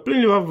 We're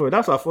playing Liverpool.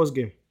 That's our first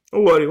game.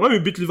 Don't worry. When we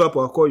beat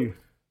Liverpool, I'll call you.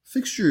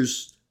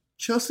 Fixtures.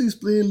 Chelsea is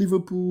playing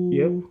Liverpool.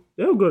 Yeah,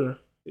 they're good.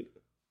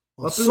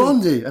 On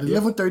Sunday at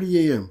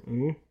 11:30 a.m.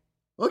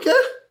 Mm-hmm. Okay.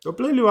 We're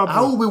playing Liverpool.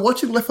 I will be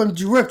watching Left and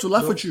Direct to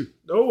laugh at you.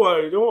 Don't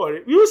worry.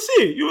 You will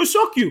see. You will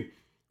shock you.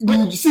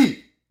 You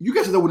see, you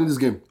guys are not winning this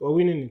game. We're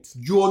winning it.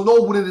 You are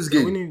not winning this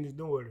game. We're winning it.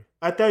 Don't worry.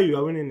 I tell you,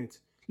 we're winning it.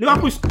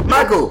 Liverpool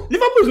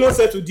is not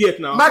settled yet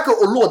now. Michael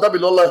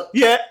Oluwadabilola.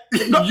 Yeah.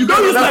 Don't use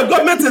my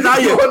government to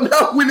that. You are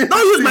not winning.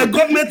 Don't use my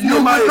government. You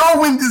will not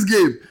win this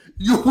game.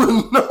 You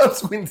will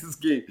not win this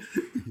game.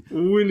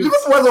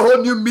 Liverpool has a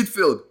whole new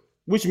midfield.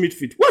 Which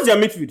midfield? What's their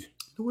midfield?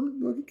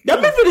 Their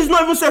midfield is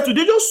not even settled.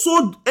 They just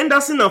sold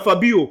Henderson and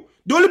Fabio.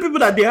 The only people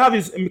that they have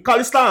is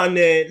McAllister and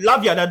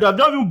Lavia that they have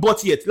not even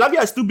bought yet.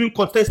 Lavia is still being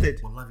contested.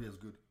 Well, Lavia is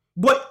good.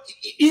 But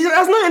he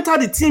has not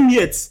entered the team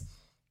yet.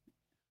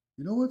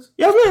 You know what?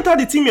 He has not entered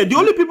the team yet. The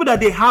only people that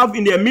they have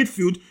in their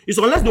midfield is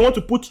unless they want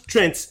to put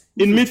Trent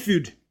in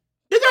midfield.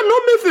 They got no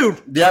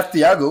midfield. They have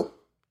Thiago.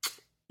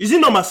 Is he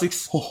number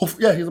 6?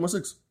 Yeah, he's number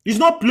 6. He's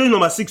not playing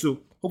number 6, though.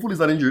 Hopefully he's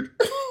not injured.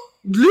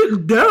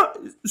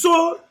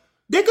 So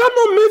they got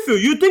no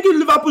midfield. You thinking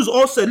Liverpool's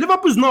all set?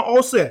 Liverpool's not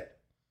all set.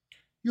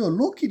 Yo,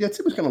 low-key, their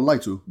team is kind of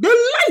light, too. They're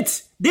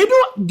light. They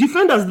don't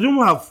defenders. They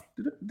don't have.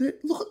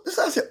 Look, this is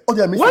I said. Oh,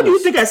 they are midfielders. Why do you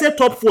think I said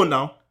top 4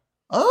 now?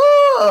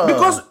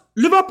 Because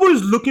Liverpool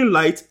is looking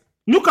light.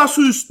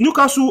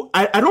 Newcastle.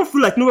 I don't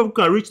feel like Liverpool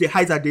can reach the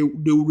heights that they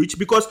will reach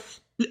because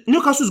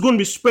Newcastle is going to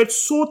be spread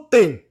so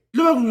thin.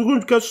 Liverpool is going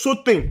to get so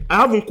thin. I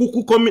have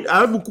Nkuku coming.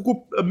 I have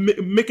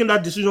Nkuku making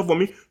that decision for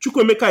me.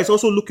 Chukwuemeka is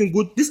also looking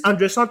good. This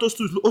Andre Santos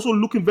too is also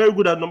looking very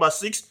good at number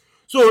 6.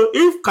 So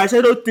if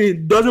Caicedo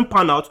thing doesn't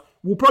pan out,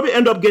 we'll probably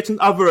end up getting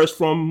Alvarez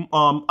from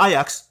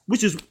Ajax,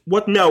 which is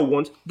what me I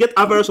want. Get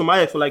Alvarez from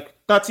Ajax for like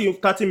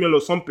 30 mil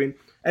or something,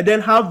 and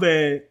then have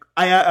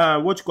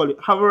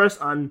Alvarez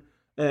and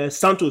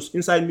Santos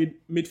inside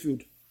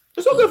midfield.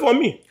 It's okay for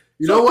me.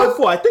 You know what? Top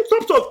 4. I think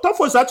top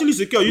 4 is actually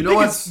secure. You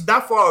think it's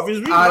that far off? It's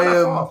really not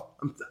that far off.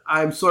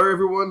 I'm sorry,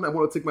 everyone. I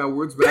want to take my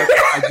words back.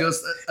 I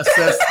just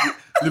assessed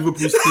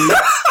Liverpool's team.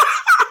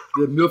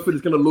 The midfield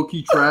is kind of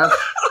low-key trash.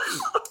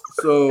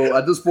 So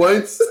at this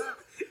point,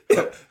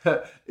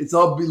 it's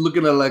all be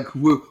looking at like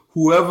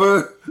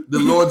whoever the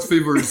Lord's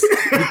favors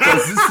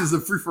because this is a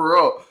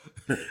free-for-all.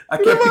 I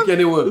can't pick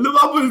anyone.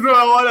 Liverpool's not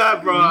all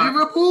that, bro.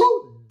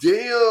 Liverpool?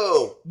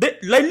 Damn.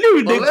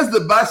 Unless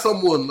they buy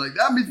someone like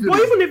that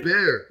midfield is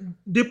bare.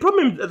 The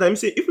problem that I'm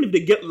saying, even if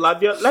they get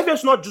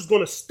Lavia's not just going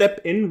to step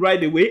in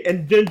right away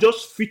and then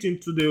just fit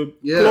into the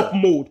club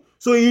mode.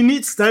 So he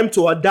needs time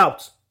to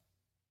adapt.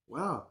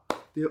 Wow.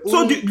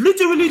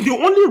 Literally, the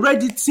only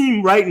ready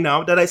team right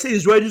now that I say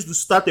is ready to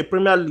start the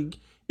Premier League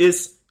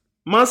is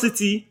Man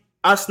City,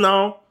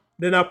 Arsenal.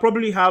 Then I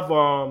probably have.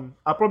 Was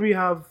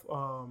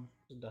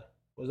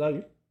that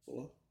you?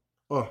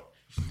 Oh.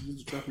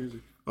 It's trap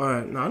music. All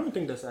right. No, I don't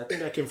think that's. I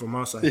think that came from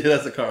outside. Yeah,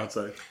 that's the car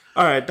outside.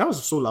 All right. That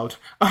was so loud.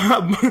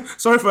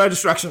 Sorry for that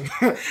distraction.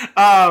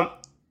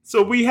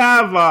 So we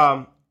have.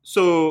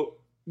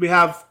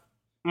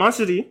 Man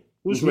City,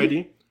 who's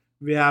ready.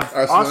 We have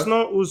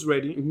Arsenal, who's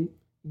ready. Mm-hmm.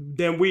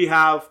 Then we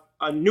have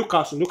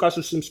Newcastle.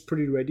 Newcastle seems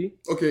pretty ready.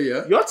 Okay,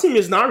 yeah. Your team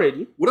is not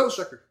ready. What else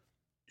striker?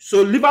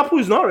 So Liverpool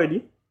is not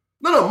ready.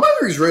 No, Man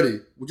is ready.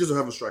 We just don't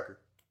have a striker.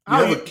 We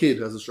have a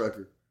kid as a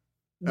striker.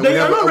 And They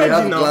are not ready we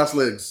have now. glass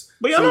legs.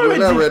 But you're so not we're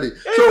not ready.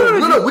 Yeah, So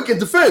not ready. we can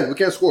defend. We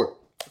can't score.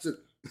 That's it.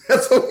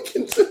 That's all we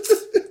can do.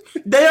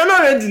 They are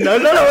not ready now.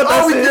 That's not what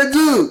all I we said. can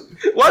do.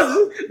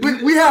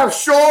 What's We have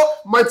Shaw,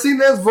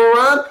 Martinez,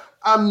 Varane,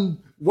 and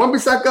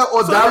Wan-Bissaka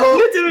or Dalot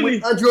literally-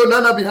 with Andrew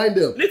Onana behind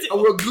them.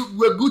 And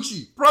we're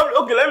Gucci. Probably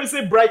okay. Let me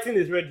say Brighton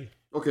is ready.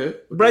 Okay.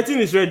 Brighton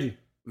is ready.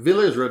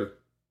 Villa is ready.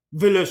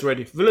 Villa is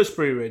ready. Villa is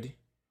pretty ready.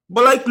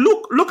 But like,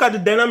 look at the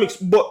dynamics.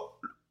 But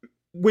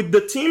with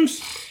the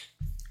teams,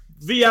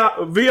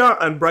 Villa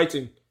and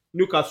Brighton,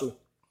 Newcastle,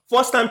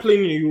 first time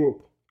playing in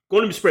Europe,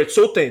 going to be spread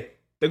so thin.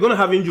 They're going to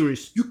have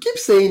injuries. You keep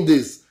saying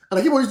this, and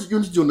I keep wanting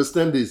you to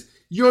understand this.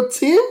 Your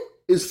team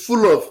is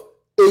full of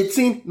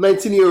 18,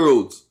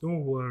 19-year-olds.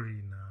 Don't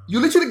worry now. You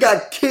literally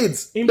got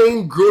kids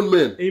playing grown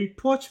men. In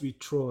Poch we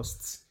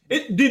trust.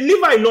 Did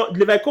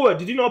Levi Cowell,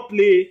 did he not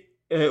play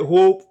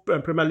whole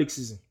Premier League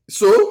season?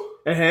 So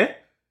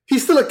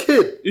he's still a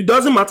kid. It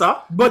doesn't matter.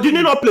 But did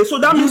he not play? So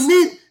that means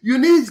you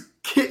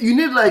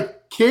need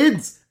like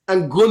kids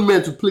and grown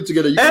men to play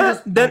together.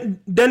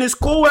 Then it's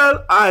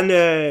Cowell and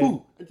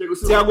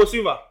Thiago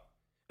Silva.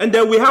 And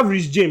then we have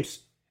Rhys James.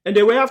 And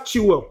then we have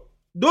Chilwell.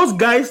 Those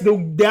guys,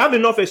 they have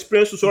enough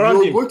experience to surround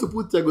him. You're going to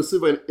put Thiago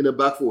Silva in a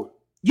back four.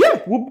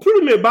 Yeah, we'll put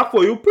him in a back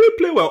four. He'll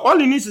play well. All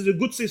he needs is a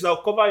good six that'll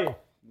cover him.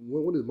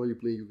 What is money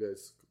playing you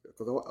guys?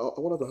 Because I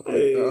want that to happen.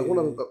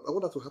 I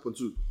want that to happen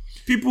too.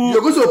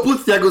 You're going to put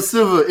Thiago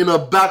Silva in a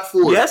back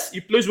four. Yes,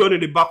 he plays well in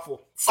the back four.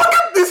 Fuck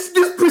up this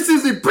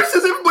preseason.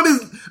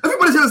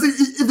 Everybody's trying to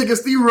see if they can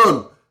still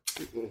run.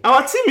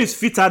 Our team is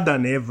fitter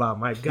than ever,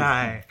 my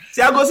guy.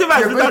 Thiago Silva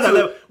is fitter than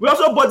ever. We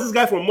also bought this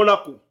guy from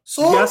Monaco.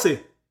 So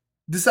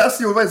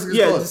Disasi over his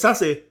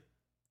Disasi.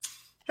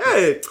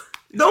 Hey,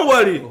 don't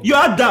worry. You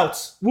have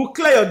doubts. We'll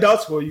clear your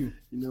doubts for you.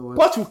 You know what?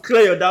 Pot will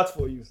clear your doubts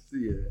for you.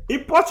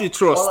 In Pot we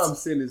trust. All I'm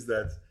saying is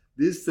that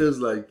this feels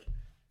like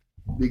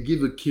they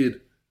give a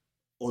kid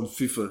on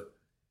FIFA,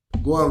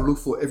 go and look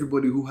for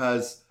everybody who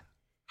has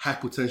high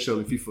potential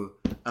in FIFA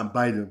and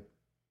buy them.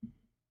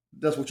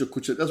 That's what your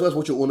coach. That's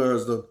what your owner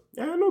has done.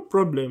 Yeah, no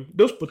problem.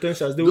 Those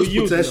potentials, they will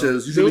yield. Those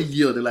potentials usually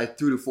yield in like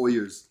 3 to 4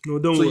 years. No,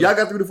 don't worry. So y'all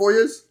got 3 to 4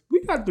 years?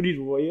 We got 3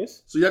 to 4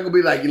 years. So y'all gonna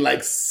be like in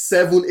like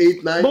 7,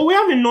 8, 9. But we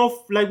have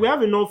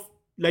enough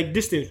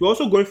distance. We're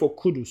also going for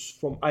Kudus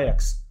from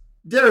Ajax.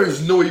 There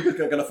is no way you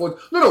can afford.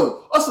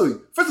 No.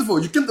 Also, first of all,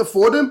 you can't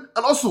afford him,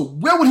 and also,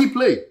 where would he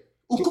play?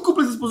 Okuku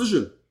plays his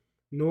position.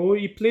 No,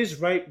 he plays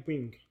right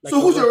wing.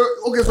 So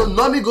who's so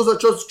Nani goes on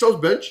Chop's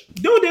bench?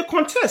 No, they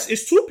contest.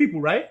 It's 2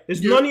 people, right?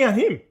 It's Nani and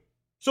him.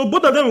 So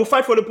both of them will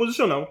fight for the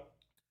position now.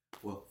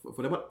 Well,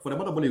 for the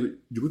amount of money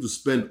you're going to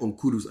spend on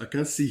Kudus, I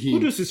can't see him.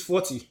 Kudus is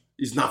 40.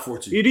 He's not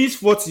 40. It is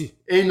 40.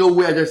 Ain't no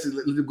way I just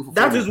let him go for 40.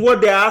 That is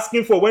what they're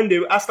asking for when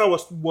Arsenal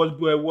was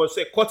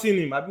cutting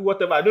him. I mean,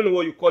 whatever. I don't know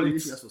what you call it.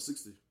 He asked for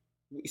 60.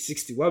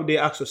 60. Why would they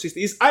ask for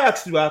 60? It's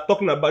Ajax we are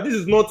talking about. This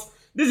is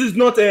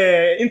not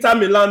Inter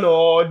Milan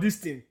or this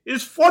thing.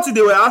 It's 40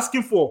 they were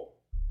asking for.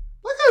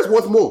 That guy's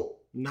worth more.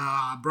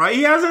 Nah, bro.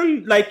 He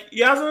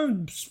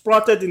hasn't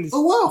sprouted in this.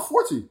 Oh wow,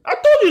 40. I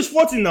told you it's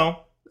 40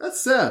 now. That's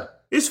sad.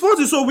 It's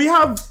 40, so we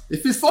have.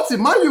 If it's 40,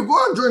 man, you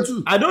go and join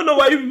too. I don't know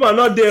why you people are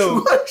not there.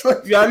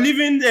 You are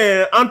leaving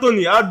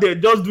Anthony out there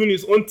just doing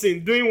his own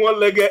thing, doing one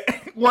leg. Yo,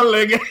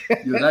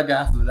 that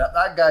guy has to.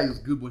 That guy is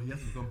good, but he has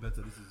to become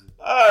better. This is it.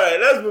 All right,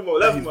 let's move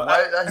on.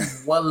 That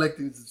is one leg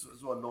thing is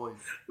so annoying.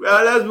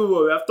 Well, let's move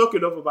on. We have talked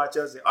enough about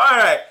Chelsea. All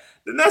right,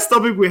 the next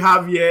topic we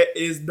have here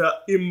is the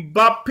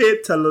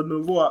Mbappé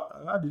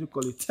telenovela. How did you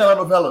call it?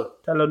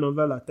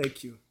 Telenovela.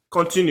 Thank you.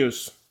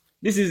 Continues.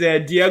 This is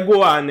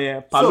Diego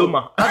and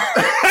Paloma.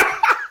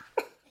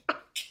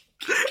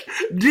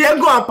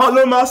 Diego and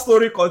Paloma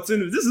story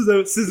continues. This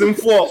is season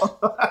 4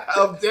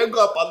 of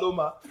Diego and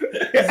Paloma.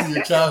 This is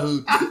your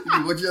childhood.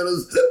 You watch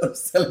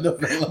those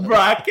telenovela. Bro,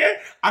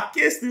 I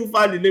can't still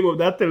find the name of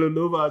that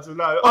telenovela until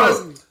now.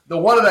 Honestly. The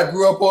one that I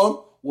grew up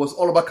on was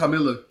all about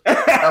Camila.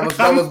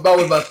 That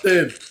was my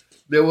thing.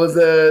 There was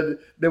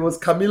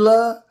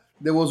Camila.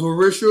 There was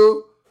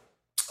Horatio.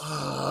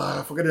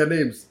 I forget their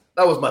names.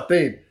 That was my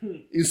thing.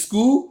 In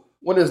school,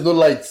 when there's no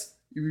lights,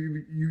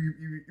 you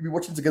be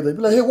watching together. You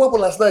be like, hey, what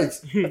happened last night?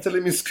 I'm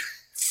telling me,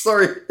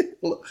 sorry.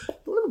 Don't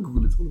let me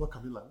Google it. It's all about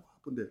Camila. What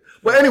happened there?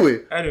 But anyway,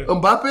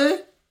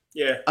 Mbappé,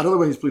 yeah. I don't know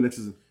where he's playing next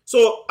season.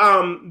 So,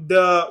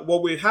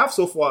 what we have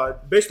so far,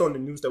 based on the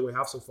news that we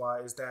have so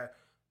far, is that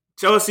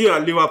Chelsea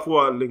and Liverpool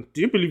are linked.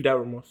 Do you believe that,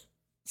 Ramos?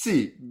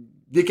 See,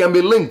 they can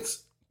be linked.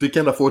 They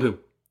can't afford him.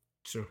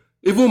 Sure.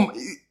 Even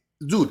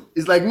Dude,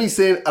 it's like me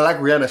saying I like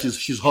Rihanna.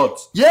 She's hot.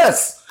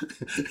 Yes,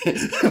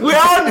 We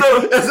all know.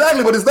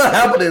 exactly, but it's not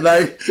happening.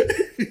 Like,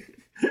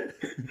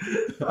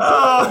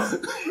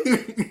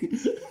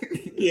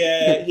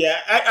 Yeah.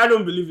 I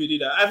don't believe it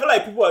either. I feel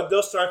like people are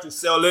just trying to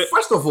sell it.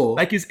 first of all,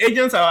 Like his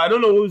agents are, I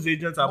don't know who his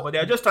agents are, but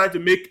they're just trying to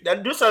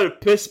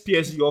piss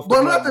PSG off.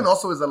 but another thing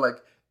also is that, like,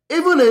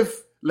 even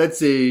if, let's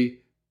say,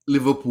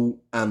 Liverpool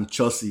and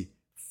Chelsea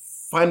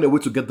find a way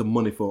to get the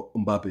money for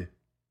Mbappe,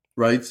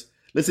 right?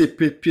 Let's say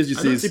PSG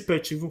I don't says, see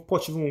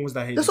Poch even wants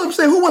that headache. that's what I'm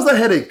saying. Who wants that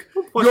headache?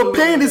 Poch You're wants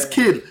paying that this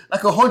kid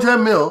like 100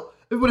 mil.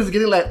 Everybody's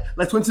getting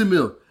like 20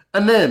 mil.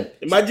 And then,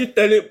 Imagine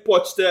telling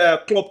Poch,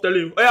 the club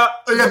telling him,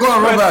 oh yeah, go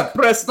on, run back.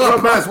 Press. Go on,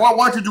 press. Why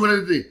aren't you doing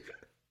anything?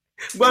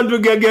 Go and do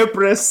get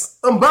press.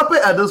 Mbappe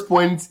at this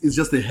point is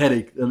just a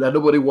headache that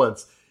nobody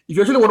wants. If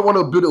you actually want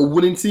to build a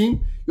winning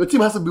team, your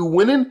team has to be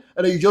winning,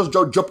 and then you just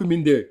drop him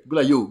in there. Be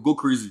like, yo, go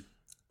crazy.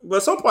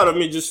 But some part of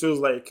me just feels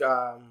like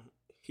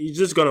he's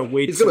just gonna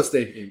wait. He's gonna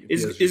stay.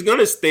 He's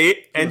gonna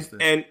stay,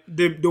 and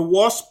the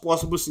worst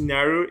possible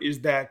scenario is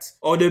that,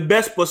 or the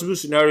best possible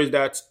scenario is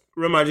that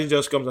Real Madrid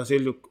just comes and say,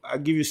 "Look, I'll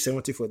give you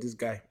 70 for this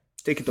guy.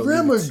 Take it or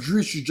Real leave it."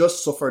 Madrid should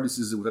just suffer this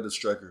season without a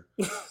striker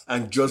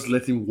and just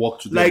let him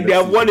walk to the Like they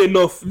have won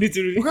enough,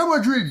 literally. Real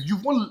Madrid,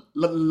 you've won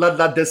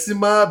La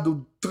Decima,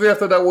 the 3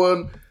 after that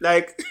one.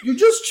 Like You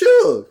just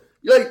chill.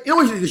 Like, you know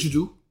what they should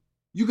do?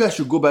 You guys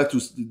should go back to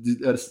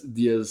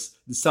the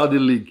Saudi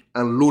League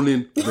and loan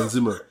in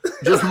Benzema.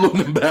 Just loan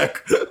him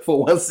back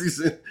for one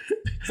season.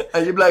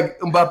 And you'll be like,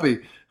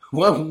 Mbappe,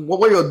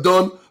 when you're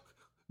done,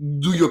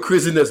 do your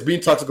craziness,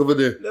 being toxic over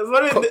there. The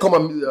funny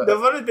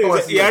thing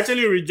is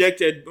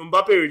that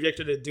Mbappe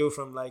rejected a deal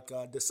from like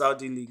the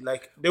Saudi League.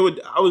 Like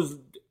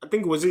I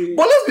think it was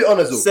But let's be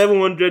honest though.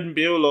 700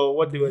 mil or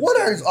what they were. What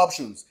are his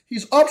options?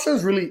 His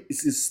options really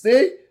is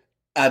stay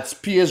at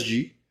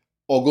PSG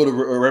or go to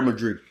Real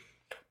Madrid.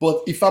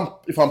 But if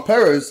I'm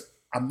Perez,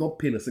 I'm not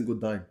paying a single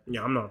dime.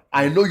 Yeah, I'm not.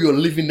 I know you're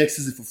living next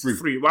season for free.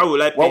 Free. Why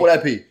would I pay? Why would I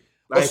pay?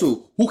 Like,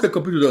 also, who can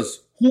compete with us?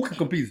 Who can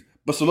compete?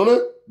 Barcelona,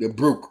 they're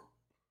broke.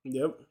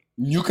 Yep.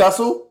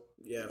 Newcastle,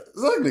 Yeah.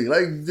 exactly.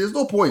 Like, there's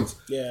no point.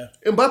 Yeah.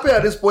 Mbappe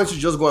at this point should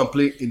just go and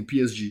play in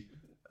PSG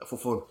for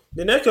fun.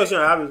 The next question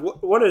I have is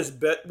what is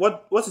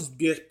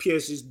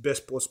PSG's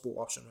best possible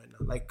option right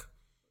now? Like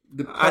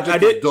The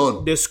project is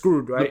done. They're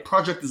screwed, The right?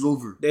 project is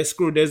over. They're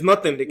screwed. There's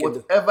nothing they can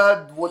do.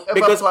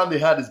 Whatever plan they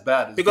had is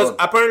bad. It's Because done.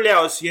 apparently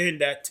I was hearing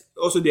that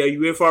also there are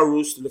UEFA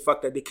rules to the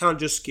fact that they can't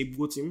just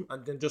scapegoat him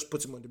and then just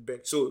put him on the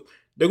bench. So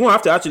they're gonna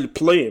have to actually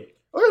play him.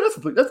 Oh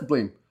yeah, that's the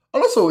blame.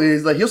 And also,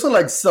 is like he also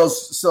like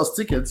sells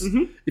tickets.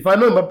 Mm-hmm. If I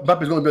know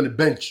Mbappe is going to be on the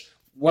bench,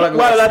 what I go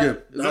watch the game?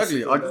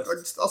 Exactly.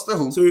 I'll stay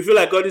home. So we feel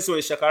like all this one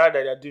is Shakara that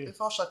they're doing.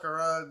 It's all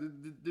Shakara.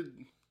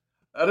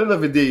 At the end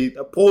of the day,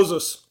 They're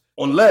posers.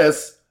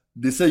 unless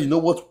they say, you know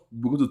what,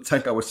 we're going to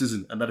tank our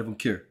season and not even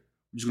care.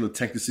 We're just going to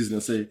tank the season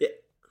and say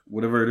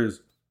whatever it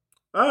is.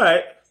 All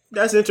right,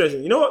 that's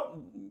interesting. You know what?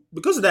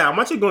 Because of that, I'm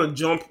actually going to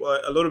jump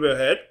a little bit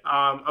ahead.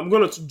 I'm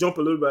going to jump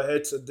a little bit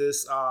ahead to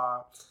this.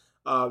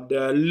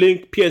 The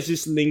link,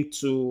 PSG's link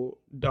to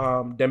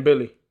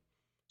Dembele.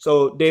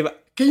 So Dave,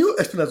 Can you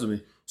explain that to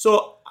me?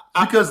 so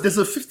Because there's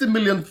a 50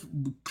 million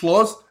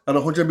clause and a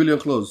 100 million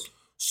clause.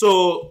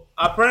 so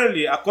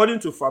apparently, according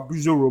to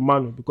Fabrizio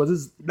Romano,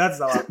 because that's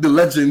our The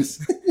legends.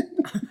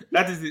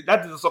 that is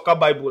the soccer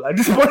Bible at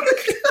this point.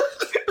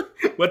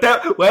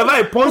 Whatever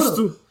it points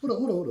to.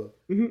 Hold on.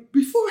 Mm-hmm.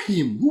 Before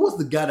him, who was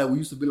the guy that we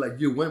used to be like,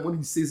 yo, when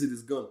he says it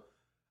is gone?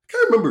 I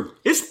can't remember.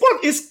 It's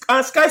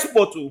Sky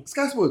Sport too.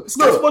 Sky Sports.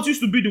 Sky Sport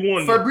used to be the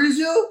one.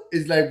 Fabrizio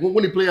is like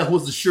when the player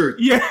holds the shirt.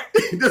 Yeah.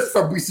 That's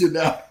Fabrizio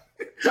now.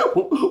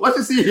 What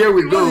you see, here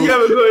we go. Here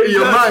we go. In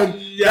your mind.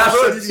 Yeah,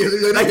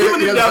 like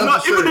even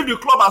if the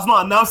club has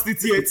not announced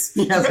it yet,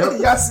 he has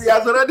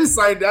already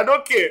signed it. I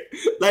don't care.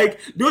 Like,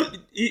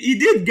 he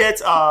did get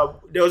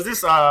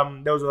there's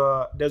a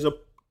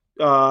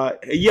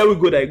year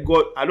ago that I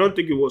got. I don't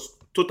think it was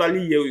totally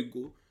a year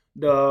ago.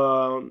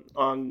 The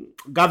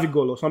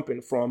Gavigol or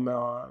something from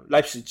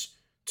Leipzig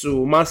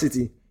to Man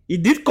City. He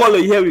did call a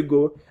year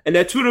ago, and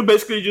then Twitter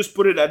basically just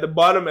put it at the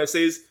bottom and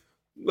says,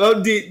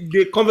 well,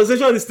 the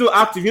conversation is still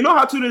active. You know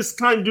how Twitter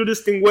can do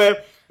this thing where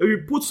if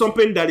you put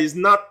something that is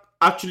not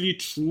actually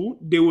true,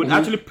 they would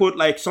actually put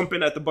like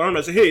something at the bottom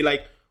and say, hey,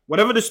 like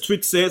whatever this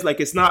tweet says, like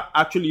it's not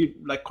actually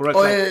like correct.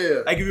 Oh, like,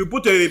 yeah. Like if you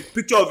put a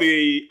picture of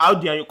a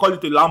Audi and you call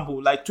it a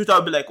Lambo, like Twitter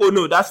will be like, oh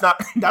no, that's not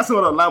a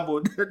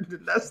Lambo.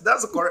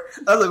 that's a correct.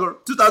 That's a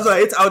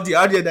 2008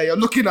 Audi that you're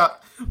looking at.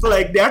 So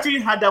like they actually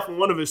had that from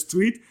one of his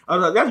tweets. I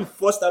was like, that's the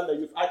first time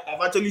that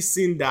I've actually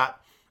seen that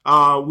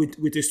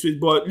with his tweet.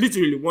 But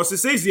literally, once it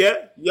says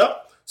yeah.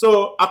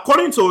 So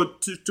according to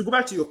go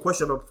back to your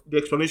question of the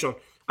explanation,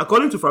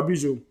 according to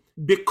Fabrizio,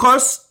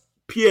 because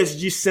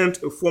PSG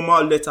sent a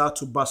formal letter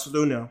to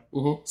Barcelona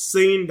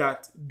saying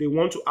that they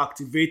want to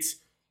activate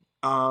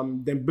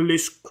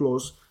Dembele's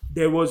clause,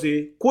 there was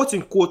a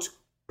quote-unquote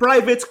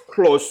private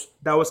clause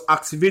that was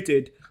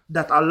activated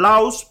that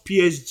allows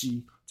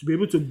PSG to be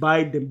able to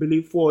buy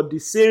Dembele for the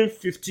same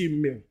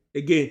 50 mil.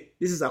 Again,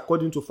 this is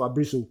according to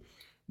Fabrizio.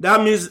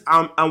 That means,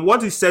 and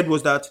what he said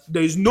was that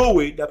there is no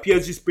way that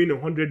PSG is paying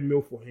 100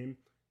 mil for him.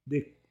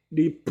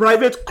 The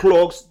private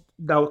clause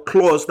that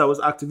was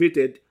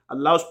activated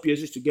allows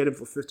PSG to get him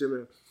for 50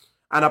 mil.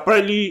 And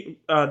apparently,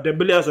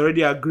 Dembele has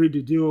already agreed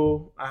the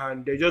deal,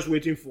 and they're just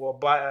waiting for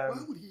why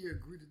would he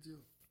agree the deal?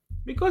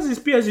 Because it's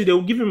PSG, they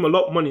will give him a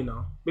lot of money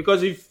now.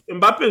 Because if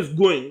Mbappé is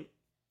going,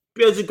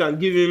 PSG can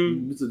give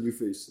him. It's a new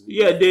face.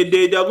 Yeah,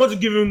 they are going to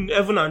give him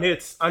heaven and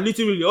earth, and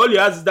literally all he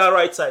has is that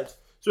right side.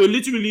 So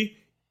literally,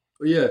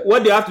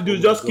 what they have to do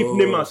is just keep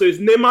Neymar. So it's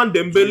Neymar,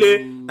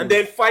 Dembele, and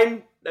then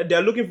find.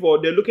 They're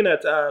looking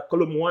at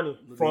Colomwani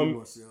from.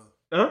 Martial.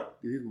 Huh?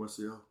 They need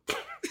Martial.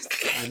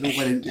 I know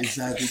what it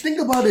exactly. Think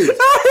about it.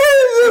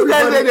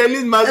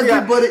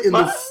 Everybody in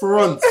the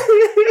front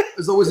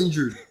is always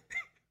injured.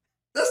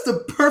 That's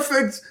the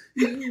perfect.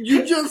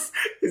 You just.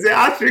 It's a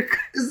hat trick.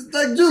 It's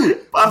like,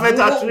 dude. Perfect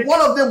hat trick.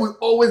 One of them will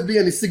always be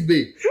in the sick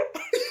bay.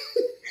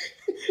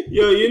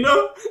 Yo, you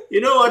know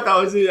what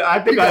I was saying? I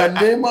think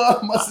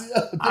Neymar,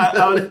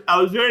 Martial.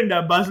 I was hearing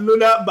that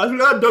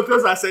Barcelona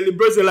doctors are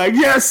celebrating like,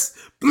 yes,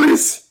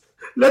 please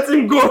let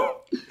him go.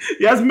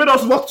 He has made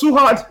us work too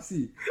hard.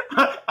 See,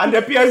 and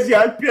the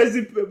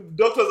PSG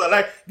doctors are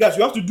like, guys,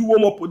 you have to do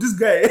one more for this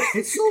guy.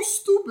 It's so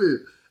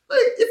stupid. Like,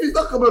 if he's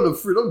not coming on the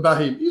free, don't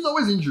buy him. He's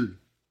always injured.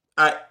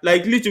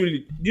 Like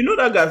literally, do you know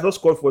that guy's not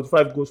scored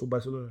 45 goals for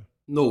Barcelona?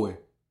 No way.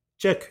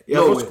 Check.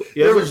 No way.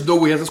 There is no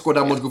way he hasn't scored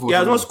that much goals for Barcelona. He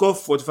has not scored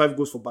 45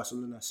 goals for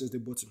Barcelona since they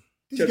bought him.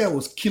 This guy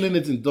was killing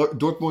it in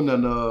Dortmund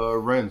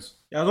and Rennes.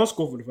 He has not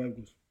scored 45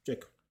 goals.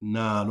 Check.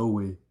 Nah, no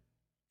way.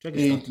 Check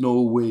Ain't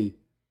no way.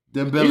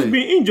 Dembele. He's been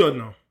injured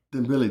now.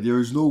 Dembele, there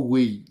is no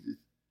way.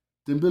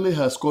 Dembele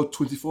has scored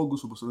 24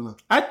 goals for Barcelona.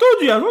 I told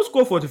you he has not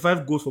scored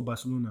 45 goals for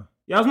Barcelona.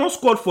 He has not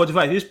scored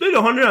 45. He's played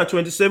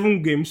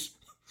 127 games,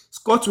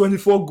 scored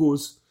 24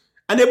 goals,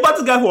 and they bought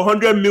the guy for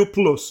 100 mil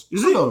plus. You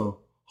see? Hold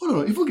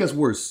on. It even gets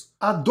worse.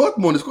 At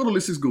Dortmund, he scored only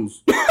 6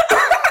 goals. Wait.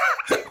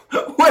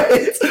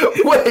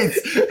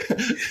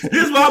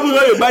 This is what happens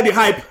when you buy the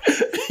hype.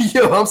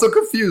 Yo, I'm so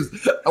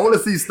confused. I want to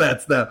see his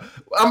stats now.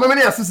 How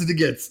many assists did he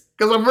get?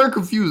 Because I'm very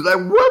confused. Like,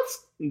 what?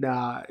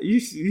 Nah,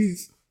 he's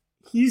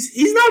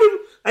not even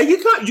like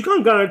you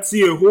can't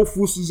guarantee a whole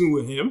full season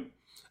with him,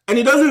 and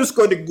he doesn't even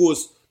score the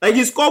goals. Like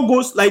he scored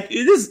goals. Like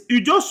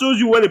it just shows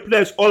you when a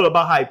player is all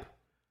about hype.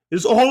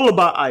 It's all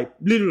about hype,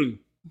 literally.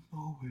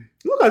 No way.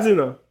 Look at it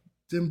now.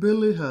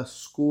 Dembele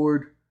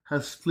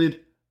has played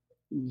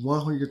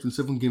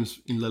 127 games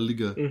in La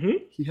Liga. Mm-hmm.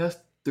 He has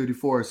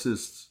 34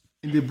 assists.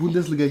 In the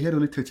Bundesliga, he had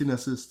only 13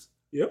 assists.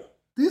 Yep.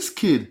 This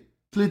kid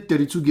played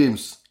 32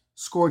 games,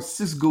 scored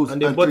 6 goals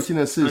and 13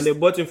 assists. And they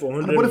bought him for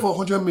 100 mil. They bought him for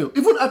 100 mil.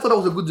 Even I thought that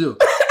was a good deal.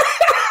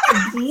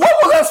 What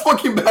was that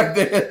fucking back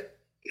then?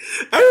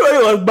 Everybody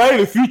was buying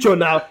the future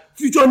now.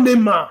 Future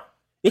Neymar.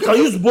 He can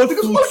use both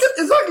foot.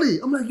 Exactly.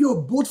 I'm like,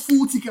 yo, both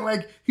foot. He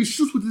can he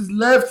shoots with his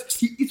left.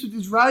 He eats with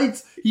his right.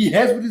 He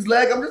heads with his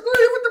leg. I'm just like,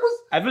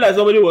 I feel like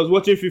somebody was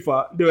watching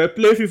FIFA. They were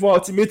playing FIFA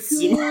Ultimate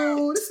Team.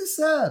 Yo, this is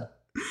sad.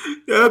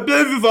 They were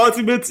playing FIFA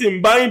Ultimate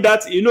Team, buying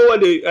that. You know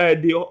what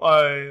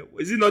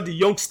is it not the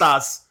young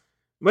stars?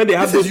 When they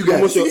have those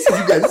promotions.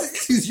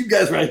 This is you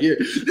guys right here.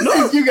 This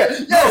is you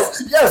guys.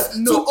 Yes.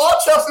 No. To all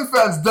Chelsea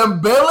fans,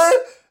 Dembele,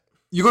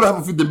 you're gonna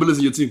have a few Dembeles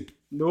in your team.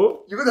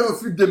 No. You're going to have a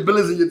few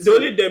Dembeles in your team. The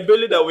only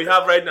Dembele that we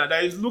have right now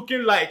that is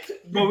looking like,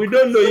 but we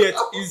don't know yet,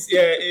 is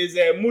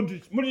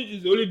Modric. Modric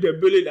is the only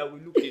Dembele that we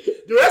look at.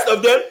 The rest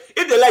of them,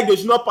 if they like, they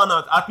should not pan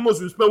out. At most,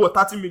 we spend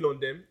 30 million on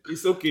them.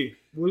 It's okay.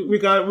 We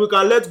can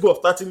let go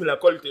of 30 million and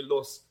call it a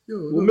loss.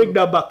 We'll make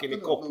that back in a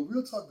cup. No,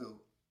 real talk though.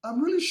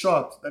 I'm really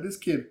shocked that this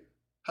kid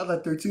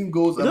had 13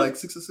 goals and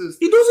 6 assists.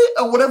 He doesn't.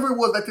 And whatever it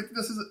was, 13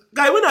 assists.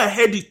 Guy, when I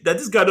heard it, that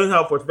this guy doesn't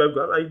have 45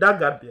 goals, that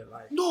gotta be a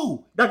lie.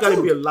 No. That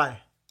gotta be a lie.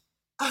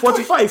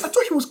 45. I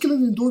thought he was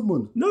killing in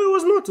Dortmund. No, it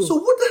was not. So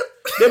what the?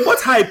 They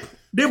bought hype.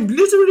 They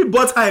literally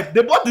bought hype.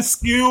 They bought the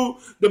skill.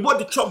 They bought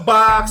the chop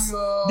backs.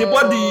 They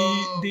bought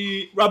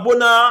the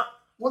Rabona.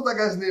 What's that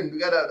guy's name? The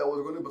guy that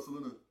was running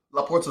Barcelona,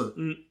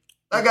 Laporta.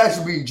 That guy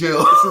should be in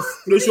jail.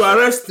 They should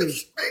arrest him.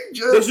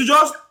 They should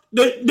just.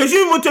 They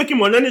shouldn't even take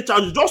him on any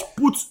charges. Just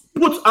put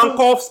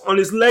handcuffs on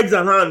his legs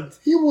and hands.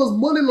 He was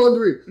money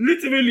laundering.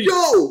 Literally.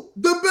 Yo,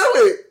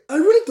 Dembele. I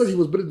really thought he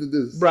was better than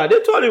this. Bruh,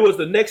 they thought it was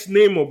the next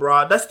Neymar,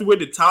 bruh. That's the way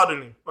they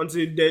touted him.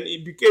 Until then,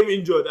 he became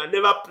injured and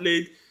never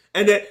played.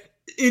 And then,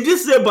 he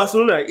just said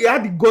Barcelona, he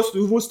had the guts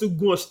to even still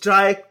go on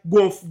strike,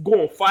 go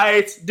on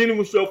fight, didn't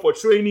even show up for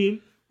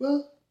training.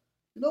 Well,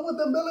 you know what,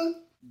 Dembele?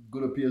 Go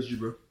to PSG,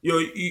 bro. Yo,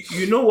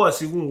 you know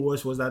what's even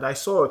worse was that I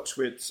saw a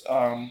tweet.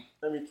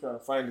 Let me try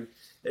and find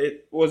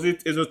it.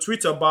 It's a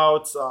tweet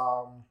about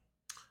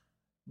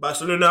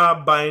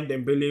Barcelona buying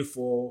Dembele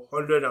for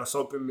 100 and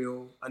something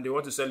mil, and they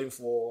want to sell him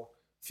for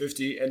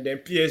 50, and then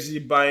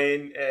PSG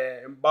buying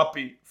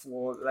Mbappé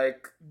for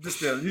this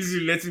thing,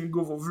 usually let him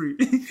go for free.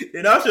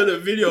 They now showed a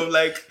video of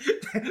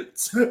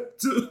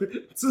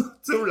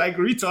two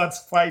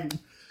retards fighting.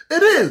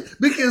 It is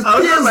because I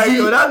was PSG, like,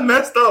 yo, that's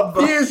messed up,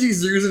 bro. PSG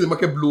is the reason the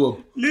market blew up.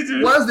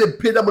 Literally. Once they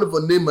paid that money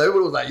for Neymar,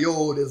 everybody was like,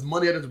 yo, there's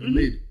money out to be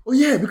made. Oh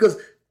yeah, because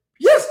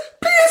yes,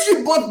 PSG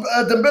PSG bought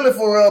Dembele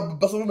for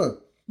Barcelona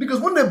because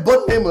when they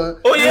bought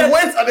Neymar, they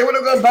went and they would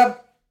have gone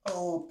back.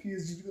 Oh,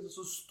 PSG, you guys are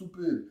so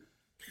stupid.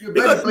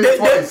 Because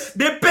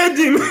they paid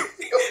him.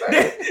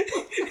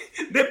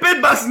 they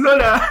paid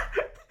Barcelona.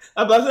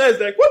 And Barcelona is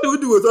like, what do we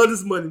do with all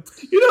this money?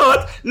 You know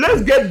what?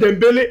 Let's get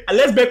Dembele and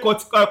let's get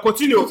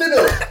Coutinho.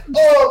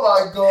 Oh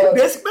my God.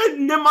 They spent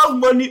Neymar's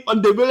money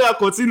on Dembele and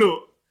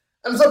Coutinho.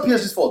 And it's not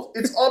PSG's fault.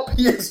 It's all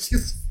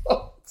PSG's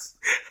fault.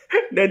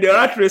 Then the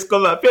rat race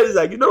comes and PSG is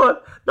like, you know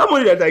what? That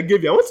money that I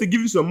gave you, I want to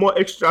give you some more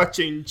extra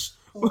change.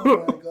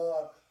 Oh my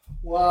God.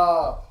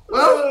 Wow.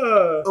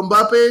 Well,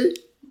 Mbappé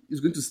is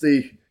going to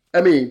stay.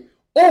 I mean,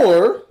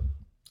 or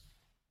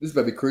this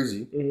might be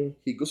crazy. Mm-hmm.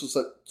 He goes to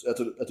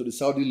the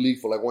Saudi league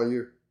for like 1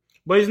 year.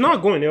 But he's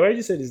not going. They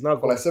already said he's not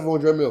going. For like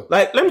 700 mil.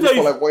 Like, let me tell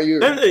you, for like 1 year.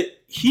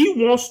 He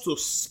wants to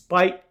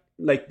spite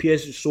like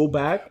PSG so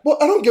bad.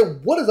 But I don't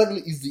get what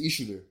exactly is the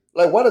issue there.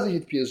 Like, why does he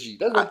hit PSG?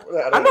 That's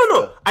I don't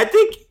know. I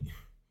think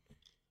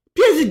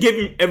PSG gave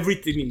him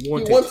everything he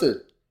wanted. He wanted.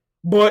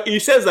 But he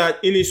says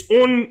that in his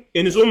own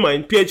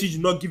mind, PSG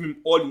did not give him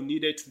all he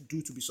needed to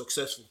do to be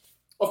successful.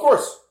 Of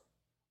course.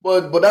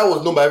 But that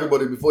was known by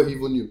everybody before he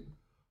even knew.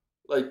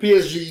 Like,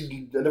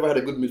 PSG, they never had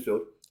a good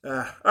midfield.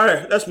 All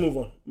right, let's move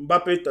on.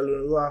 Mbappé,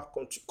 Telenovela,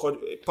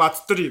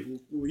 part 3.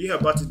 We'll hear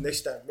about it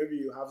next time. Maybe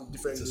you have a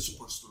different... It's a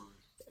super story.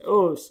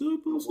 Oh,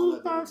 super story.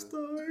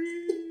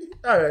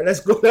 All right, let's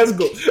go.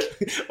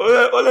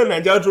 All the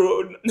Nigeria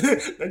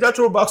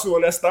throwbacks will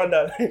understand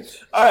that.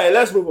 All right,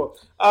 let's move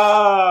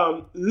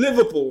on.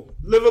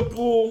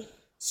 Liverpool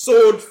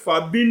sold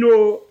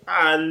Fabinho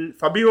and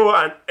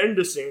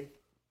Henderson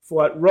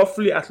for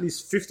roughly at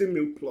least 50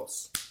 mil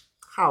plus.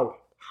 How?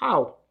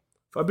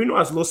 Fabinho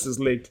has lost his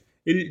leg.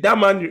 That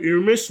man, it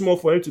remains small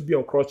for him to be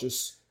on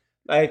crutches.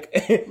 Like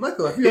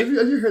Michael, have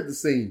you heard the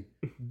saying?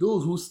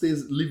 Those who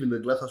live in the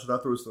glass house should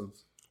not throw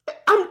stones.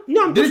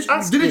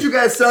 Didn't you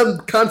guys sell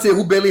Kante,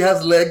 who barely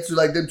has legs, to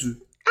like them too?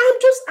 I'm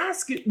just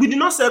asking. We did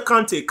not sell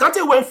Kante.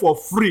 Kante went for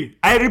free.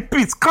 I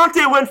repeat,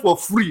 Kante went for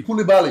free.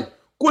 Koulibaly.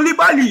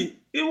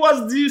 It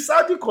was the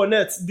Saudi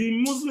Connect, the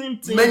Muslim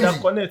team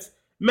that connect.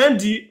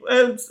 Mendy,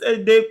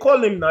 they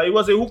call him now. It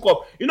was a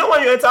hookup. You know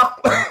when you enter.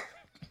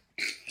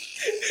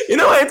 You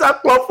know when you enter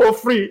club for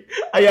free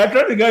and you're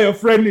trying to get your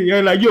friend in,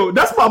 you're like, yo,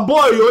 that's my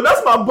boy,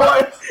 That's what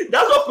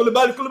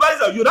Koulibaly is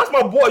like, yo, that's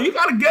my boy. You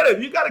gotta get him.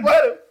 Get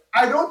him.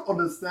 I don't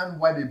understand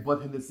why they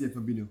bought Hennessy and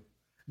Fabinho.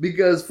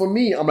 Because for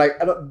me, I'm like,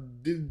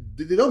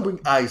 they don't bring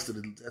eyes to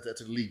the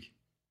league.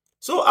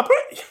 So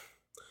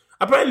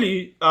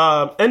apparently,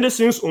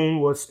 Henderson's own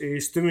was a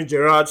Steven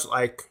Gerrard's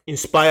like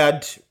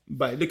inspired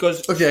by,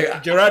 because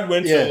Gerrard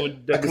went to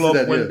the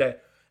club one day,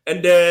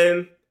 and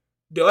then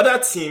the other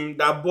team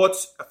that bought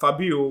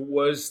Fabio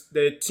was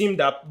the team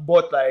that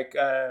bought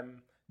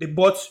they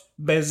bought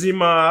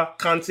Benzema,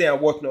 Kante, and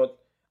whatnot.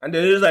 And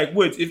then it's like,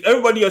 wait, if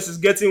everybody else is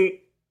getting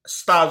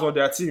stars on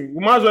their team,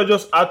 we might as well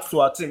just add to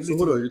our team. So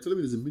hold on, you're telling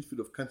me there's a midfield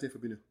of Kante and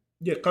Fabinho?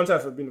 Yeah, Kante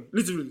and Fabinho,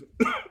 literally.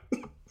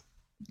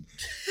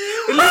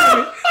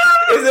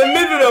 It's a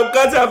midfield of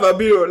Kante and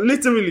Fabinho,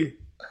 literally.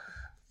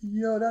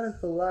 Yo, that is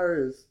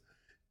hilarious.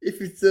 If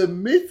it's a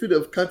midfield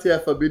of Kante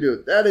and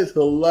Fabinho, that is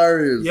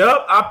hilarious.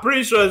 Yep, I'm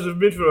pretty sure it's a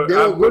midfield.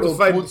 They're going to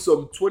put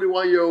some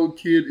 21-year-old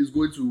kid is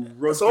going to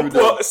run through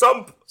them.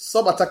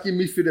 Some attacking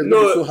midfielder is going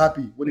to be so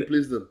happy when he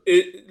plays them.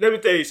 Let me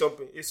tell you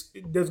something.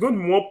 There's going to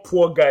be more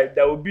poor guy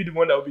that will be the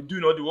one that will be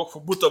doing all the work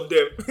for both of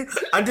them.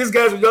 And these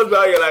guys will just be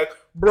out here like,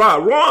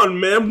 bruh, run,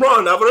 man,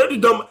 run. I've already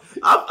done.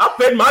 I've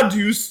paid my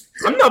dues.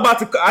 I'm not about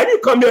to. I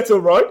didn't come here to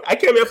run. I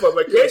came here for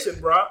vacation,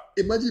 bruh.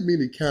 Imagine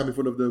being in camp in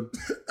front of them,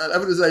 and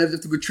after this, I have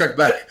to go track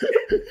back.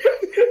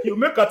 You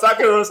make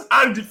attacking runs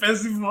and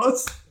defensive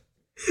runs.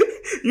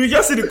 You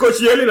just see the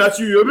coach yelling at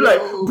you. You'll be like,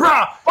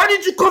 bruh, why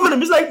did you cover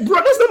them? It's like,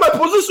 bruh, that's not my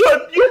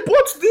position. You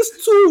bought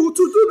this to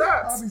do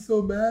that. I'll be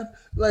so mad.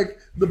 Like,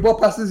 the ball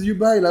passes you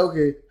by, like,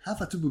 okay,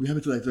 half a team will be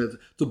happy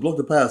to block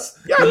the pass.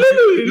 Yeah,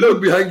 literally.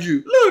 Look behind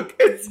you. Look,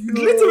 it's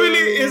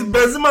literally is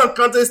Benzema and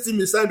Kante's team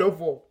is signed up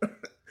for.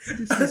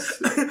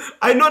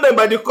 I know them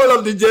by the color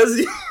of the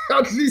jersey,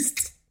 at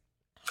least.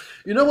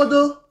 You know what,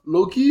 though?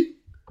 Low-key,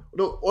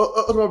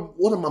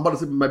 what I'm about to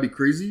say might be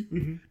crazy.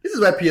 Mm-hmm. This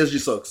is why PSG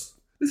sucks.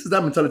 This is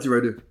that mentality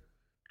right there.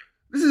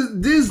 This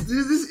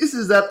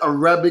is that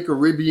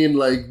Arabian,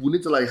 like, we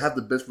need to like have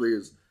the best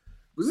players.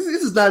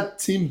 This is not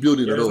team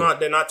building at all.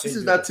 They're not team building. This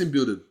is not team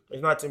building.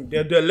 It's not team.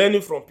 They're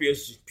learning from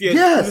PSG.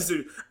 Yes.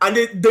 And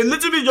they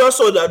literally just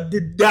saw that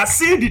they are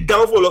seeing the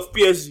downfall of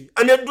PSG,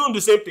 and they're doing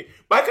the same thing.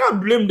 But I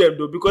can't blame them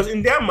though, because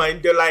in their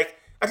mind they're like,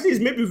 at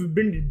least maybe if we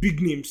bring the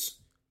big names,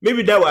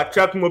 maybe that will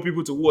attract more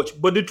people to watch.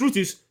 But the truth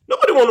is,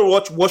 nobody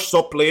want to watch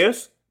top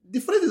players. The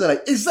funny thing is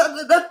like,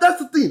 exactly that's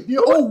the thing. They're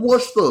all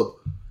washed up.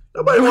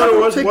 Nobody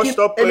want to watch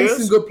top players. Any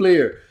single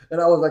player.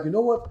 And I was like, you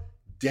know what?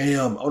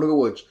 Damn, I want to go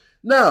watch.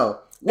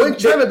 Now, when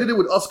China did it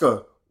with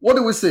Oscar, what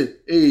did we say?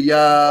 Hey,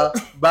 yeah,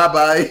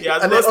 bye-bye.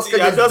 And then Oscar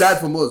just died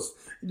from us.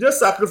 Just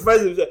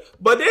sacrificed himself.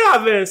 But they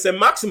have Saint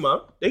Maximin.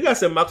 They got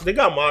Saint Maximin. They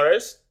got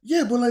Mahrez.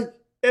 Yeah, but like,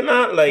 They're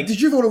not like.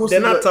 Did you ever want to go see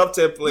They're not that? top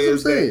 10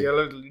 players. That's what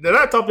I'm They're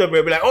not top 10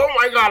 players. Be like, oh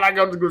my god, I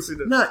got to go see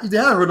them. Nah, if they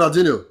had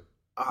Ronaldinho,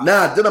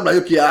 then I'm like,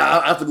 okay,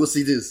 I have to go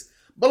see this.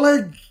 But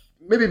like,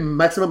 maybe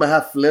Maximum I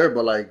have flair,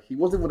 but like, he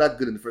wasn't even that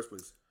good in the first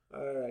place.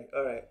 All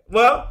right.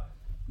 Well,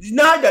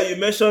 now that you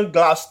mentioned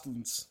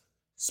Gladstones,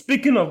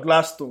 speaking of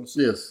Gladstones,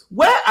 Yes.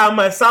 where are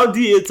my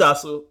Saudi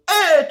haters? So,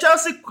 hey,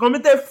 Chelsea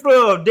committed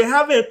fraud. They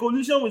have a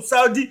collusion with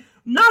Saudi.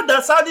 Now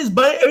that Saudi is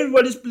buying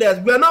everybody's players,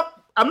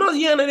 I'm not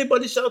hearing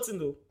anybody shouting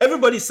though.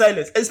 Everybody's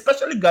silent,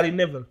 especially Gary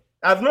Neville.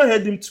 I've not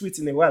heard him tweet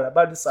in a while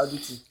about the Saudi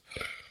team.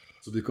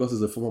 So because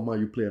he's a former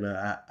Man U player,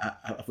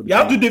 you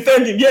have to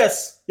defend him.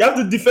 Yes, you have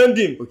to defend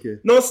him. Okay.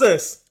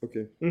 Nonsense.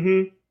 Okay.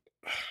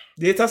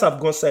 The haters have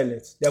gone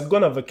silent. They have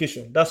gone on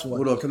vacation. That's why.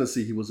 What I'm trying to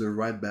say, he was a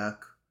right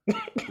back.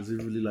 Is it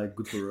really like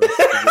good for us?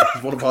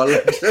 It's one of our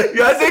legs.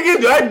 You are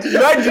thinking, do I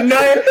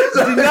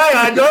deny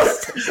I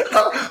just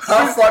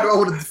how far do I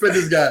want to defend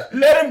this guy?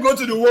 Let him go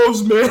to the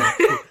Wolves, man.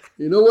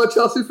 You know what,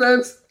 Chelsea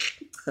fans?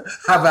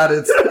 Have at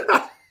it.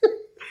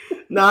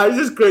 Nah, it's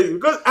just crazy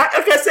because,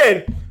 like I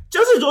said,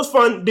 Chelsea just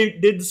found they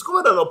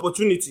discovered an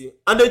opportunity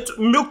and they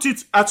milked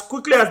it as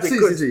quickly as they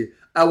could. See.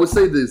 I would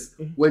say this: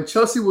 when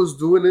Chelsea was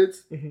doing it,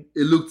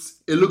 it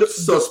looked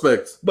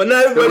suspect. But now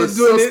everybody's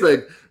doing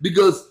suspect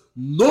because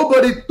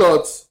nobody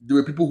thought there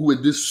were people who were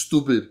this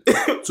stupid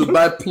to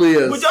buy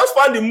players. We just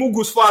found the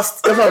Mugus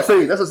fast. That's what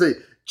I'm saying.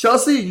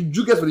 Chelsea,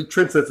 you guys were the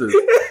trendsetters.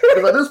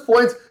 Because at this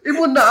point,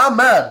 even now, I'm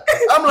mad.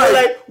 I'm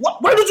like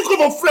why don't you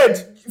go for Fred?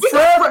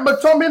 Fred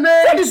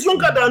McTominay. Fred is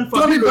younger than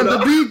Johnny Van der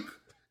Beek.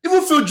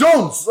 Even Phil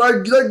Jones.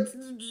 Like there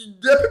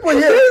are people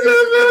here.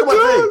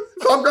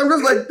 So I'm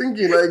just like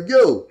thinking, like,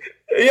 yo.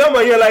 Yeah,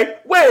 man, you're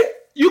like, wait,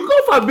 you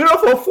go Fabinho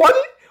for 40?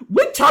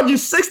 We charge you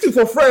 60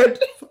 for Fred.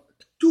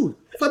 Dude,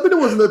 Fabinho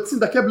was in the team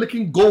that kept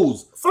licking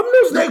goals.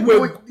 Fabinho's leg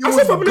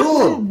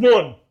Fabinho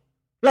won.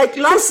 Like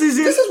last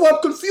season. This is why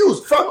I'm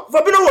confused.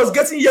 Fabinho was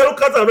getting yellow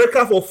cards and red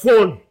cards for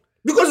fun.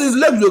 Because his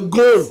legs were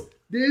gone.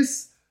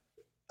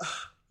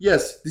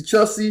 Yes, the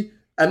Chelsea,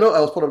 I know I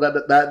was part of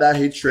that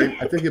hate train.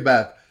 I take it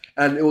back.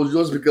 And it was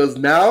just because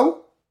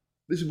now,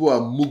 these people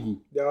are mugu.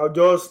 They are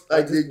just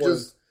like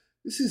this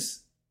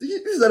is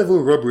not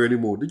even robbery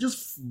anymore. They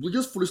just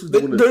foolishly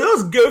doing it. They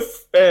just gave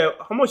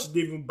how much did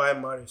they even buy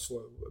Mahrez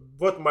for?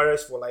 Bought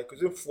Mahrez for like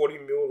 40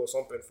 mil or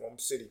something from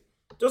City.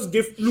 Just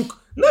give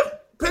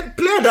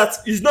player that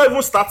is not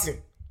even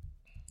starting.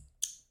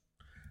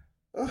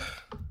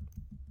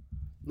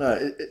 Nah,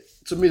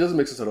 to me it doesn't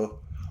make sense at all.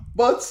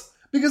 But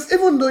because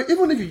even if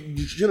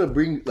you're trying to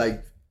bring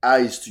like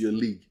eyes to your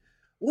league,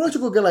 why don't you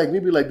go get like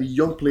maybe like the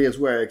young players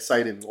who are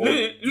exciting?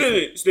 They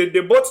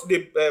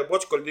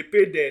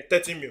paid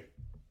 30 mil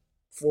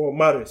for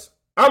Mahrez.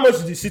 How much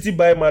did the City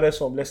buy Mahrez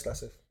from Leicester?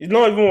 It's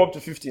not even up to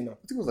 50 now. I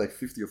think it was like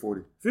 50 or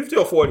 40. 50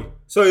 or 40.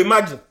 So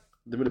imagine.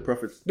 They made a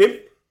profit.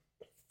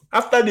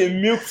 After they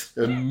milked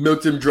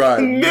him dry.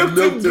 Milked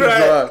him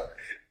dry.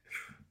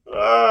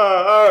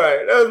 All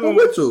right.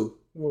 Wait till.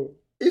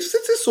 If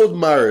City sold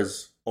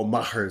Mahrez, or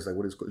Mahrez, like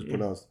what it's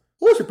pronounced,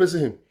 who was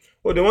replacing him?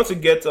 Oh, they want to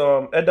get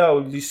Eda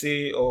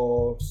Olise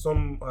or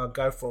some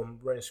guy from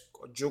Rennes,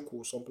 or Joko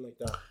or something like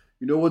that.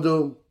 You know what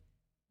though?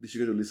 They should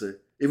get Olise.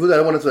 Even though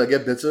I wanted to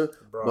get better,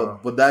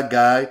 but that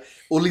guy,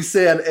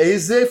 Olise and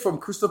Eze from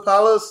Crystal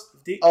Palace,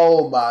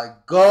 oh my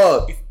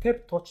God. If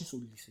Pep touches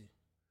Olise,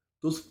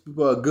 those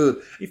people are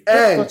good. If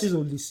Pep touches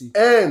Olise.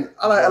 And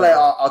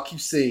I'll keep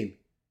saying,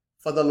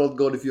 Father Lord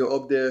God, if you're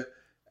up there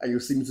and you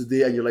see me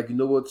today and you're like, you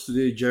know what,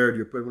 today, Jared,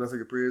 you're praying for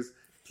your prayers,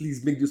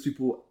 please make those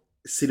people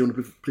say they want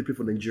to play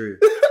for Nigeria.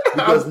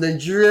 Because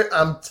Nigeria,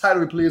 I'm tired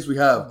of the players we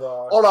have.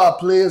 All our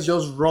players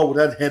just run with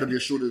that head on their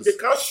shoulders. They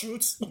can't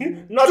shoot.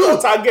 Not on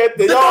target.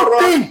 They don't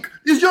run. Think.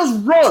 It's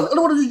just run. All they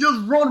want to do is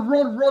just run.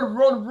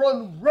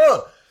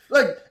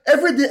 Like,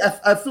 every day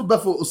I feel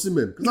bad for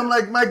Osimhen. Because I'm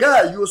like, my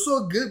guy, you were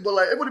so good, but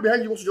like, everybody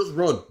behind you wants to just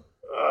run.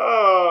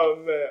 Oh,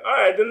 man. All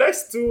right, the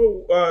next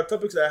two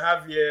topics I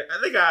have here,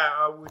 I think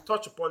I will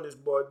touch upon this,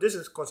 but this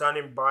is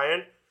concerning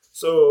Bayern.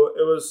 So,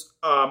 it was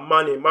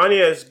Mane.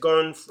 Mane has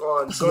gone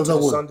to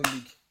the Sunday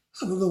League.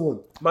 That's another one.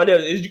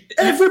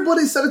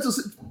 Everybody started to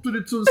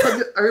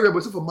Saudi Arabia,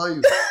 except for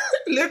Manu.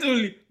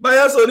 Literally,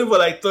 Bayern sold him for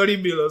like 30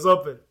 mil or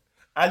something.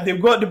 And they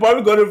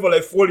probably got him for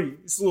like 40.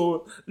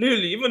 So,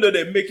 literally, even though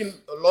they're making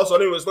a loss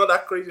on him, it's not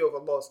that crazy of a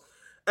loss.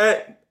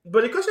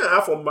 But the question I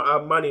have for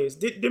Mane is,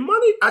 did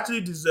Mane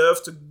actually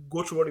deserve to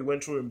go through what he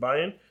went through in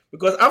Bayern?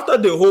 Because after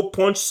the whole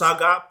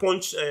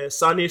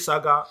Sane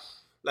saga,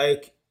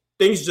 like,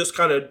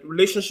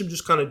 relationship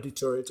just kind of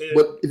deteriorated.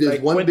 But if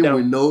there's one thing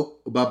we know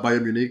about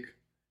Bayern Munich,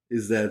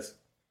 is that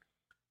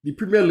the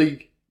Premier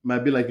League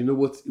might be like, you know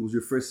what, it was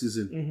your first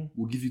season. Mm-hmm.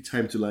 We'll give you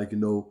time to like,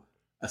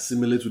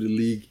 assimilate to the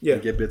league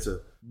and get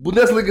better.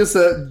 Bundesliga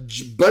said,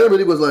 Bayern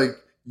Munich was like,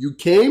 you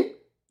came,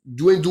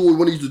 do what we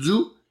wanted you to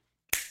do,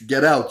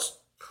 get out.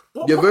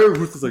 They're very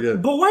ruthless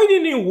again. But why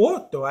didn't it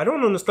work though? I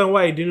don't understand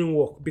why it didn't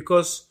work.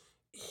 Because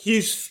he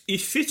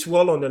fits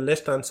well on the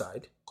left-hand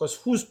side. Because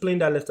who's playing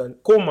that left hand?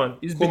 Coleman.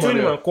 It's between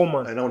him and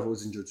Coleman. And that one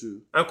was injured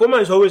too. And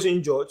Coleman is always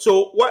injured.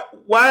 So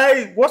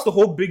why? What's the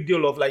whole big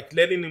deal of like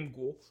letting him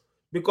go?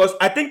 Because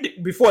I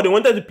think before they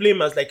wanted to play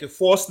him as like a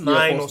false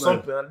nine or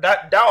something, and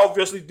that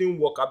obviously didn't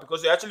work out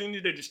because they actually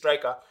needed the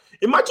striker.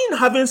 Imagine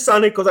having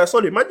Sane, because I saw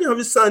it. Imagine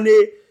having Sane,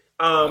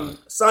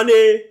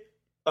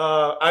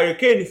 Harry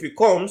Kane if he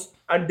comes,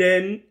 and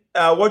then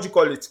what do you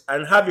call it,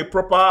 and have a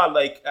proper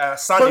like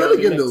Sane. But then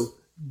again, though,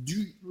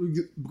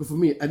 because for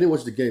me, I didn't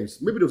watch the games.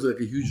 Maybe there was like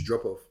a huge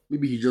drop off.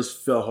 Maybe he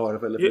just fell hard.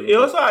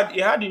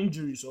 He had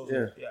injuries also.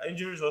 Yeah,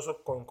 injuries also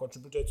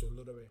contributed to a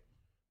little bit.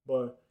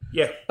 But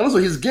yeah, and also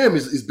his game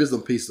is based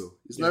on pace, though.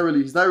 He's not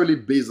really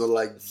based on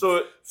like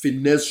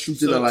finesse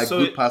shooting and like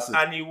good passing.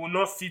 And he will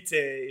not fit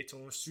it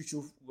on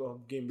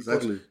Tuchel game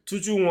because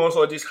Tuchel wants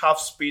all these half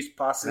space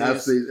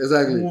passes,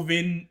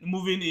 moving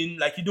in.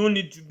 Like you don't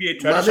need to be a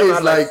traditional. Mane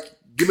is like,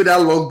 give me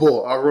that long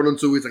ball, I'll run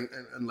into it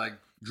and like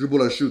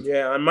dribble and shoot.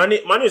 Yeah, and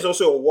Mane is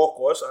also a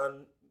workhorse,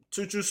 and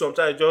Tuchel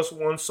sometimes just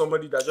wants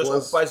somebody that just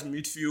occupies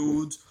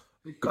midfield.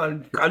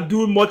 Can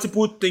do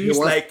multiple things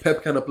like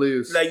Pep kind of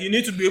players. Like you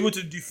need to be able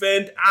to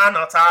defend and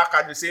attack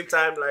at the same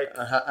time, like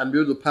and be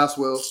able to pass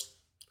well.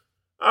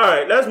 All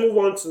right, let's move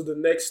on to the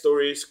next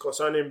stories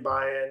concerning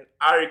Bayern.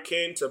 Harry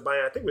Kane to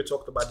Bayern. I think we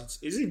talked about it.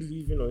 Is he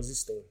leaving or is he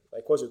staying?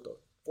 Like, what's your thought?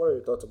 What are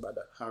your thoughts about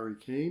that? Harry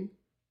Kane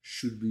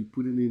should be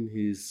putting in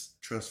his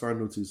transfer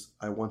notice.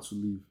 I want to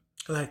leave.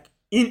 Like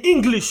in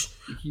English.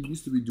 He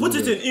needs to be doing Put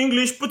it in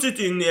English. Put it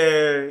in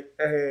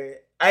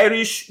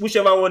Irish,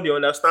 whichever one they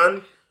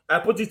understand. I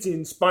put it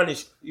in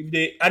Spanish,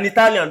 and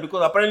Italian,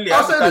 because apparently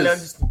I have Italian.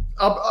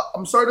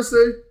 I'm sorry to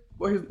say,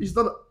 but he's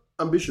not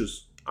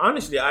ambitious.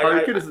 Honestly,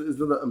 Harry Kane is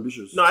not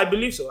ambitious. No, I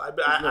believe so.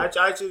 I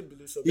actually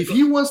believe so. If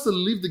he wants to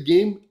leave the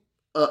game,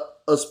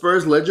 a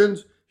Spurs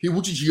legend,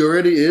 which he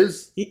already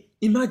is.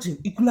 Imagine,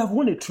 he could have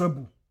won a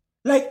treble.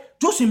 Like,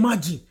 just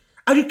imagine,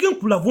 Harry Kane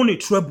could have won a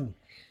treble.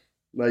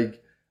 Like,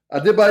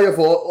 Adebayo,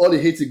 for all the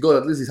hate he got,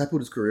 at least he's happy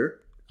with his career.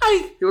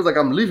 He was like,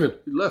 I'm leaving.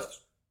 He left.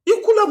 He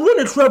could have won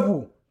a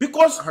treble.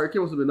 Because Harry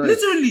Kane was to be nice.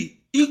 Literally,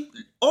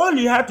 all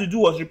he had to do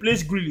was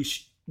replace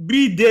Grealish.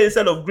 Be there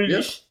instead of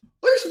Grealish. Yeah.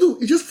 What you should do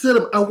is just tell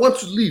him, I want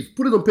to leave.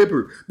 Put it on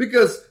paper.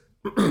 Because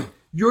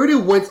you already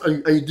went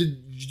and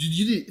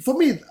you did. For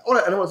me, all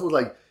I know was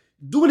like,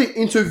 doing the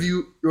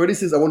interview, he already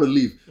says, I want to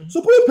leave. Mm-hmm.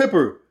 So put it on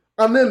paper.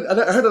 And then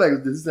I heard that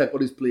like, this is like all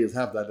these players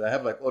have that. They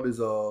have like all this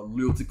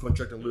loyalty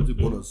contract and loyalty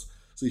bonus.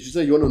 So if you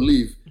say you want to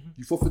leave,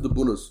 you forfeit the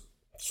bonus.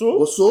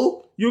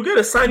 So? You get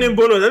a signing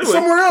bonus anyway.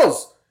 Somewhere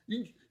else.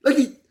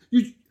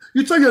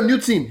 You tell your new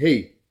team,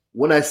 hey,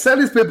 when I sign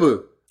this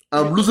paper,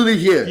 I'm losing it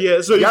here. Yeah,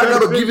 so you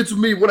gotta give it to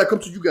me when I come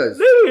to you guys.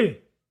 Really?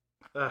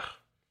 That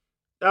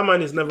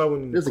man is never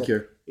winning. Doesn't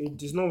care.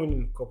 It is not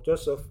winning the cup.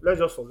 Let's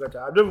just forget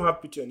that. I don't even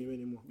have picture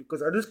anymore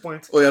because at this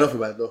point. Oh yeah, not for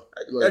bad though.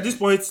 Like, at this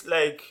point,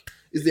 like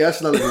it's the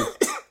Arsenal.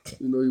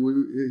 You know,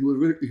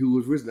 he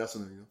was raised in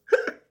Arsenal. You know.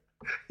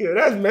 Yeah,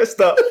 that's messed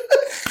up.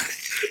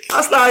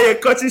 That's not how you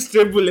cut his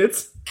straight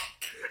bullets.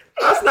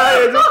 That's not how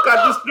you just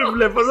cut his straight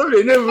bullet for something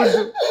you never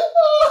do.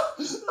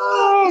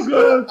 Oh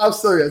god! I'm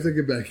sorry, I take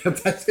it back.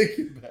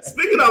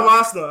 Speaking of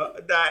Arsenal,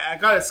 I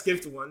got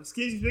escaped one.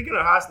 Speaking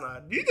of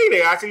Arsenal, do you think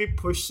they actually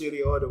push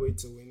City all the way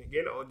to win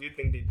again, or do you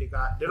think they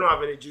don't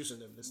have any juice in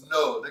them this time?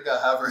 No, they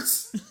got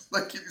Havertz.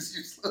 Like it is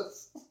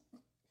useless.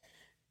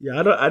 Yeah,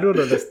 I don't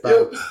understand.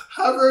 Yo,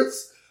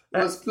 Havertz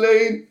was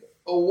playing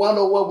a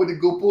 1-on-1 with the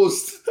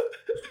goalpost.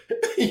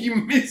 He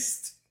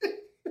missed.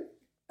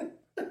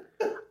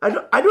 I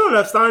don't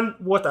understand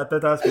what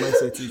Arteta's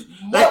mindset is.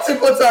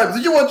 Multiple times.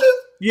 Did you watch it?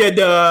 Yeah,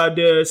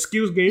 the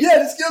skills game.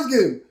 Yeah, the skills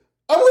game.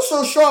 I was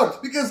so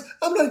shocked because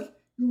I'm like,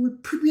 you're a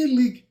Premier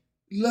League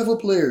level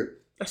player.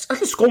 At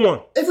least come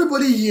on.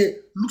 Everybody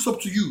here looks up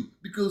to you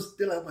because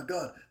they're like, oh my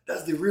god,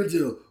 that's the real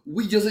deal.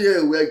 We just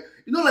we're like,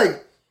 you know,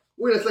 like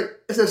when it's like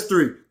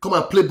SS3, come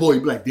on, play ball. You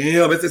be like,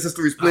 damn,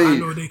 SS3 is playing. I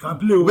know they can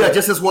play. We are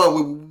just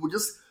S1. We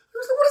just,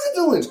 what is he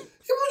doing?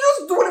 He was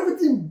just doing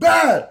everything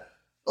bad.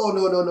 Oh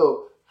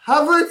no.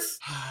 Havertz,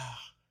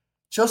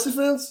 Chelsea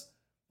fans,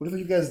 whatever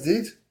you guys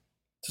did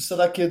to sell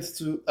that kid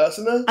to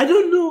Arsenal, I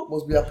don't know.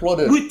 Must be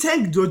applauded. We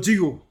thank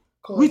Giorgio.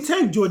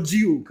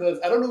 Because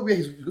I don't know where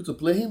he's going to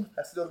play him.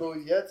 I still don't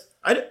know yet.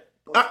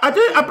 I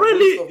think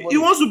apparently he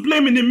wants to play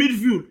him in the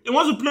midfield. He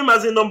wants to play him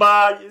as a number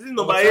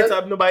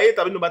 8,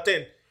 number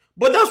 10.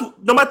 But that's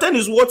number 10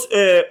 is what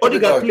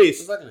Odegaard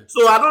plays. Exactly.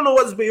 So I don't know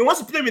what's he wants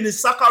to play him in the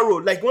Saka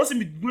role. Like he wants him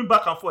to be going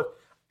back and forth.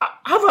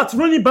 Havertz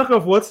running back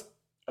and forth.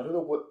 I don't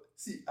know what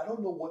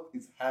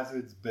is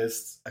Hazard's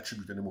best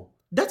attribute anymore.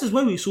 That is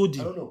why we sold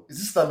him. I don't know. Is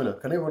this stamina?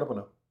 Can he run up or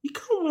now? He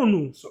can't run.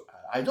 No. So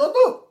I don't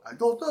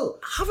know.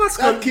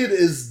 That kid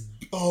is.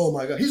 Oh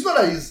my god. He's not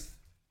like he's.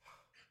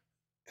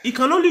 He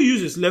can only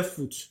use his left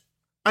foot,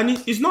 and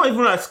he's not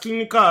even as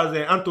clinical as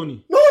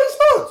Anthony. No, he's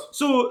not.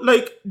 So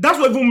like that's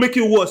what even make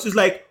it worse. It's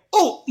like,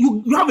 oh,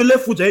 you have a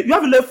left foot, eh? You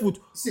have a left foot.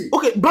 See,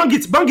 okay, bang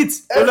it.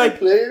 Every like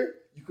player,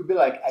 you could be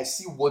like, I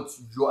see what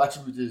your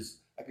attribute is.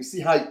 I can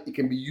see how it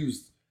can be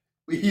used.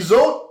 With his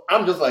own,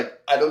 I'm just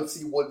like, I don't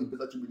see what the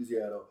best attribute is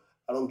here at all.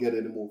 I don't get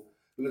it anymore.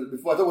 Because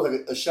before I thought it was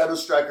like a shadow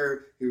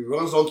striker. He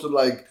runs onto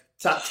like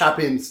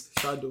tap-ins.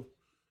 Shadow.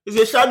 He's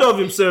a shadow of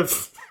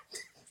himself.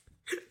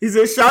 He's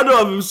a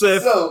shadow of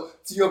himself. So,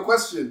 to your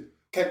question,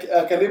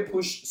 can they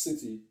push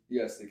City?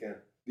 Yes, they can.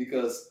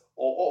 Because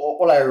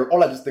all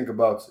I just think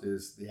about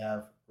is they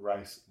have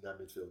Rice in that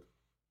midfield.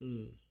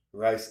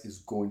 Rice is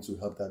going to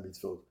help that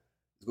midfield.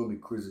 It's going to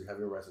be crazy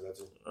having Rice in that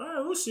team. All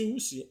right, we'll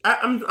see.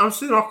 I'm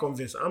still not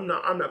convinced. I'm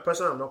not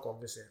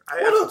convinced.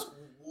 Why not?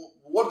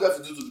 What do they have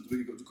to do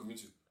to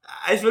commit you?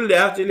 I feel they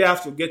actually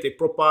have to get a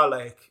proper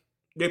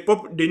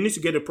they need to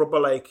get a proper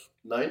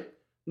 9?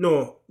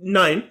 No,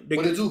 9.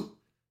 But they do.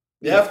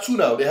 They have 2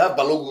 now. They have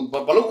Balogun,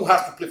 but Balogun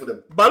has to play for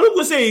them.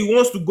 Balogun say he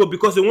wants to go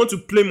because they want to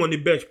play him on the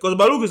bench. Because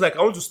Balogun is like,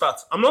 I want to start.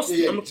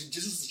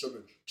 Jesus is a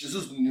bench.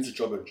 Jesus needs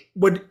a bench.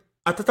 But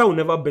Ateta will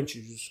never bench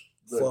Jesus.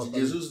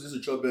 Jesus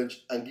needs a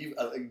bench and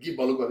give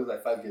Balogun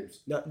like 5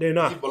 games. They're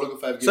not. Give Balogun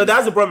 5 games. So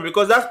that's the problem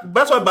because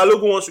that's why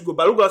Balogun wants to go.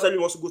 Balogun actually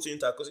wants to go to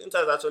Inter because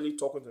Inter is actually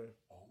talking to him.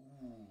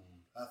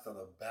 That's not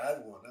a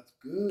bad one. That's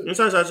good.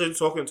 Inter is actually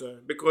talking to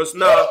him because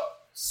now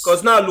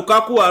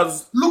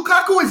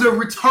Lukaku is a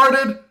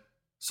retarded.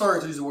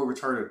 Sorry to use the word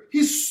retarded.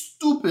 He's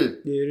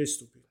stupid. Yeah, it is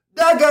stupid.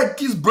 That guy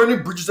keeps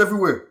burning bridges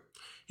everywhere.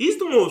 He's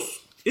the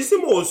most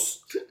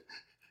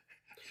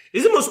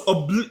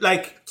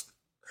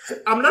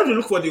I'm not even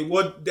looking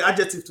for the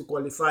adjective to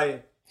qualify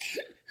him.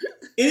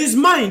 In his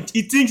mind,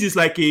 he thinks it's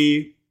like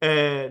a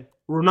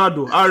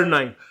Ronaldo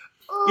R9.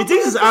 He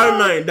thinks it's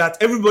R9 that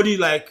everybody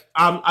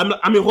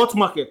I'm a hot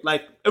market.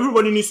 Like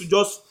everybody needs to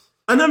just.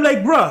 And I'm like,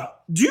 bruh,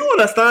 do you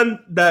understand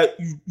that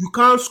you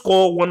can't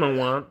score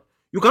 1-on-1?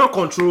 You can't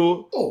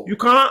control. You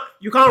can't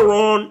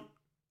run.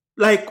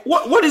 Like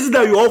what is it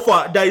that you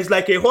offer that is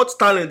like a hot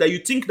talent that you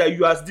think that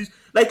you has this?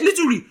 Like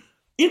literally,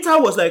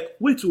 Inter was like,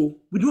 wait,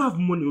 we don't have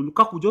money.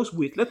 Lukaku, just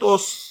wait. Let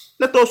us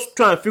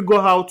try and figure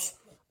out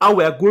how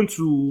we are going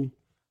to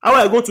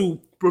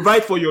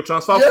provide for your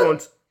transfer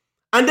front.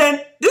 And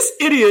then this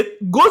idiot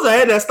goes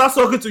ahead and starts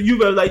talking to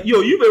Juve like,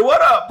 yo, Juve,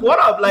 what up?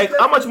 Like,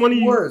 how much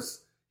money?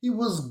 Worse, he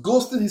was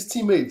ghosting his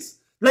teammates.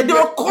 Like they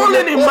were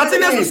calling him.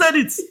 Martinez who said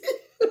it.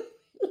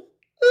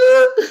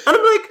 And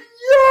I'm like,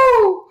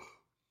 yo.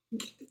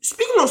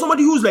 Speaking of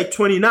somebody who's like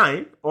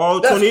 29 or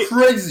that's 20,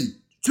 crazy.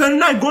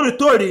 29 going to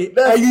 30,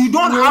 and you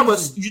don't have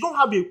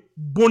a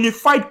bona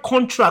fide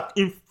contract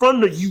in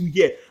front of you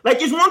yet.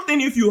 Like it's one thing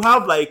if you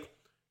have like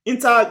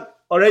Inter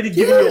already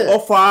giving you an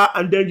offer,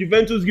 and then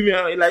Juventus giving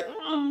you like,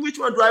 which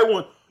one do I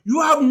want? You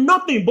have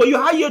nothing, but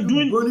you're here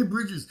doing burning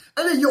bridges,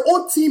 and then your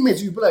own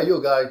teammates, you be like, yo,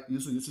 guy, you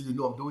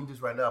know I'm doing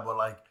this right now, but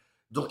like,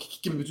 don't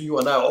keep it between you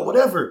and I or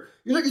whatever.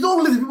 You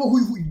don't let the people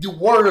who the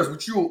warriors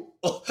with you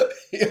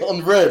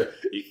on red.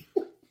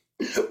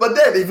 But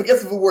then if it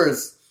gets even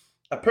worse,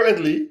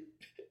 apparently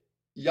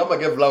Yama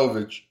get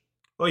Vlahovic.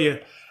 Oh yeah.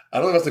 I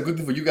don't know if that's a good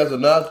thing for you guys or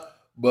not,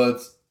 but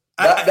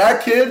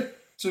that kid,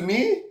 to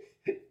me,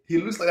 he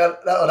looks like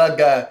that other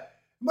guy.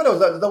 Remember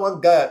there was that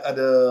one guy at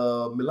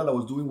Milan that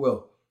was doing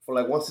well for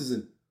like one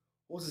season.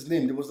 What was his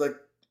name? It was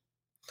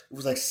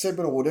like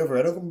Serbian or whatever.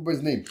 I don't remember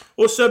his name.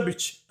 Oh,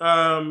 Serbic,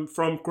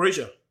 from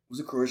Croatia.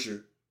 Was it Croatia?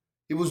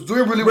 He was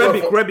doing really well.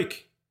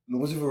 Rebic. No,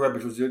 it wasn't even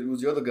Rebic. It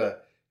was the other guy.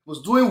 He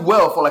was doing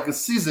well for like a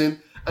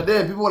season, and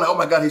then people were like, "Oh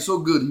my God, he's so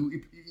good."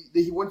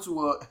 He went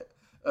to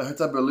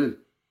Hertha Berlin.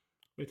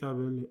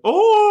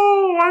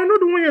 Oh, I know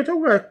the one you're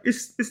talking about.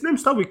 His name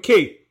starts with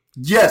K.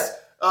 Yes,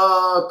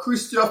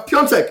 Christian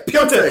Piontek.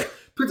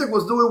 Piontek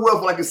was doing well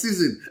for like a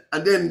season,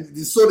 and then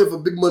they sold him for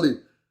big money.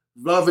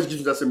 Vlahovic gives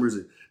you that same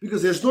reason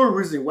because there's no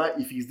reason why,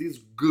 if he's this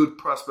good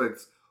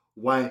prospect,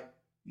 why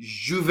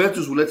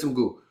Juventus will let him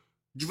go.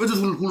 Juventus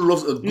who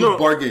loves a good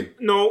bargain.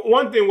 No,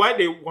 one thing why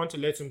they want to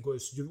let him go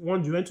is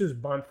Juventus is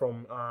banned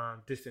from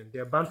this thing.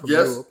 They're banned from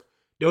Europe.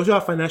 They also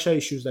have financial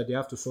issues that they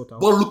have to sort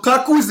out. But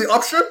Lukaku is the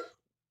option?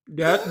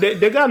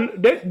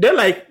 They're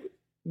like,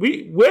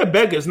 we're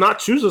beggars, not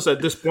choosers at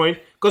this point.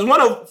 Because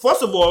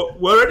first of all,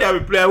 we already have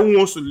a player who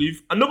wants to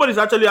leave, and nobody's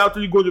actually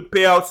going to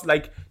pay out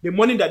like the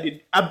money that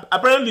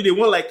apparently they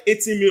want like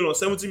 18 million or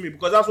 17 million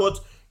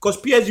because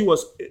PSG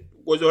was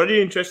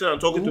already interested in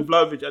talking to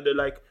Vlahovic, and they're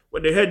like,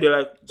 when they heard, they're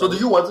like, so do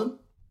you want him?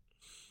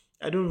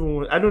 I don't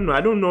know. I don't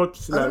know what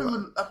to feel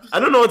I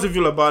don't know what to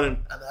feel about him.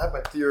 And I have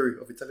my theory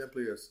of Italian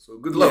players. So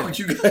good luck with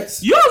you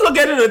guys. You also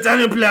get an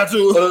Italian player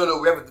too. No.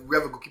 We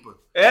have a goalkeeper.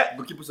 Yeah.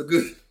 Goalkeepers are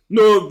good.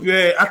 No,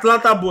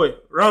 Atlanta boy.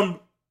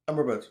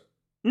 Amrabat.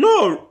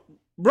 No,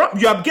 bro,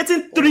 you are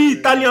getting three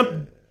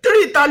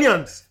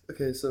Italians.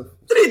 Okay, so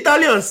 3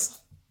 Italians.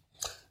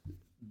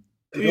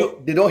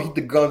 They don't hit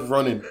the ground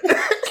running.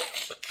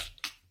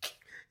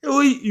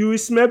 You will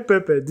smell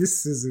pepper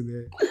this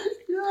season.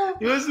 Yeah.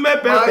 You will smell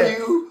pepper.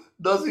 Man,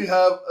 doesn't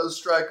have a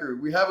striker.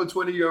 We have a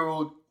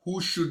 20-year-old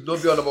who should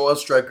not be our number one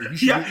striker.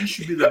 He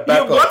should be the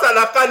backup. You bought an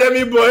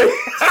academy boy.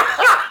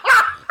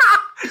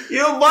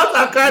 You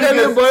bought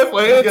academy boy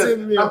for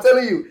 18 million. I'm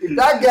telling you, if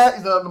that guy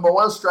is the number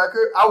one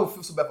striker, I will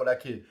feel so bad for that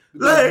kid.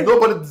 Because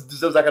nobody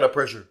deserves that kind of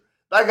pressure.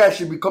 That guy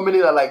should be coming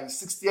in at like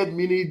 68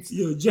 minutes.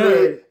 Yo,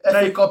 Jared,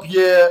 FA Cup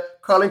year,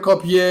 Carling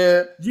Cup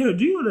year. Jared,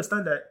 do you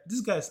understand that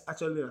this guy is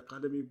actually an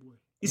academy boy?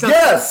 He's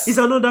Yes!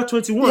 an under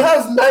 21. He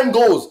has 9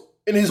 goals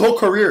in his whole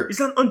career. It's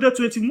an under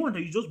 21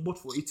 that you just bought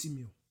for 80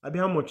 mil. I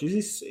mean, how much is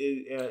this?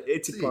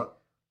 80 pounds.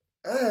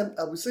 And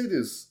I will say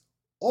this: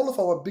 all of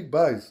our big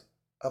buys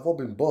have all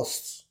been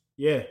busts.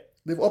 Yeah,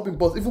 they've all been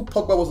busts. Even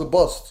Pogba was a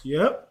bust.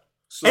 Yep.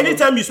 So,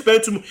 anytime you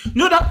spend too much,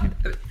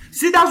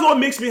 that's what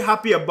makes me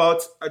happy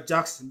about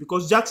Jackson,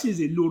 because Jackson is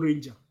a low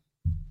ranger.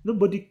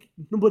 Nobody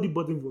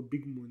bought him for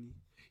big money.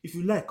 If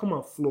you like, come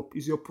and flop.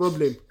 It's your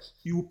problem.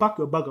 You will pack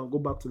your bag and go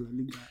back to La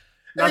Liga.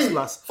 That's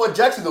last. For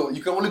Jackson though,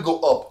 you can only go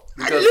up.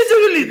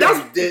 Literally,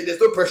 there's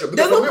no pressure.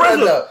 Because there's no pressure.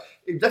 Right now,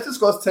 if Jackson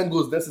scores 10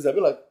 goals next season, I'll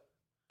be like,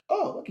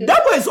 oh, okay.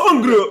 That boy is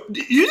hungry.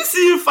 You didn't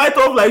see him fight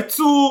off like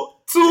two.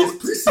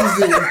 It's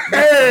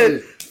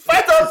preseason.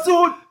 Fight off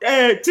two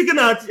chicken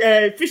and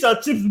fish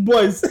and chips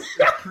boys.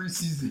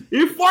 Preseason.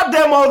 He fought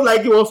them out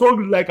like he was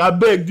hungry. Like, I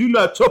beg, do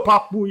not chop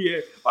apple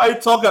here. Why you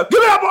talking? Give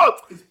me a ball.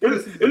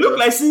 It looked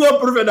like senior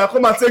prefect that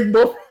come and take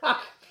ball.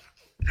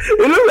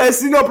 It looked like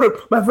senior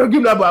prefect. My friend,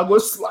 give me a ball. I go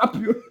slap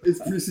you.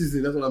 It's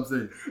preseason. That's what I'm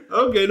saying.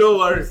 Okay, no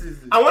worries.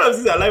 And one of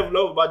the things I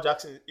love about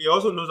Jackson, he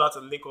also knows how to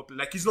link up.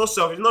 Like, he's not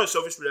selfish. He's not a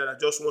selfish player that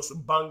just wants to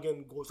bang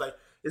in goals. Like,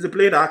 he's a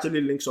player that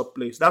actually links up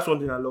plays. That's one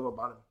thing I love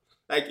about him.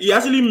 Like, he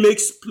actually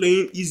makes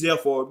playing easier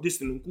for this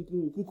thing.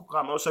 Kuku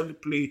can also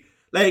play.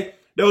 Like,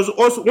 there was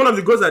also one of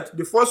the goals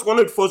one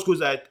of the first goals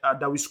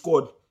that we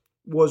scored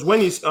was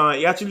when he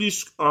actually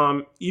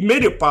he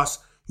made a pass.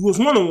 He was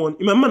 1-on-1.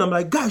 In my mind, I'm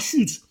like, guys,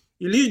 shoot.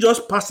 He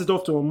just passed it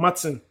off to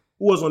Martin,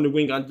 who was on the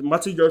wing, and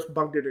Martin just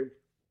backed it in.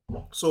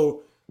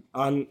 So,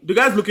 and the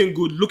guy's looking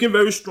good, looking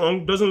very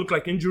strong. Doesn't look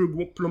like injury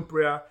plump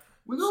player.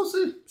 We're gonna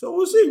see. So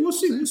we'll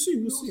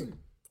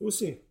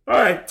see. All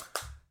right.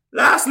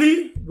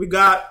 Lastly, we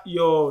got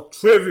your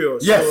trivia.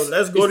 Yes. So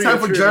let's go to time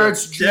for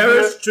Jared's trivia.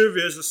 Jared's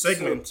trivia is a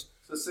segment.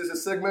 So it's a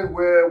segment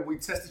where we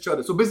test each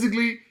other. So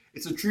basically,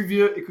 it's a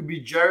trivia. It could be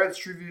Jared's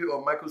trivia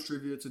or Michael's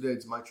trivia. Today,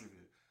 it's my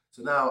trivia.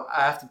 So now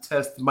I have to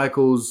test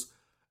Michael's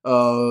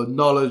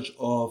knowledge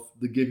of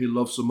the game he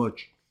loves so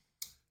much.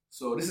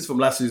 So this is from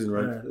last season,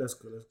 right? All right, let's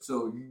go.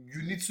 So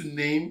you need to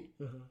name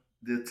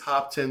the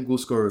top 10 goal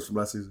scorers from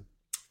last season.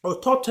 Oh,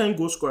 top 10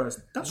 goal scorers.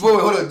 Wait,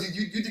 hold on. Do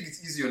you think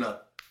it's easy or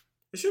not?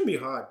 It shouldn't be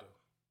hard, though.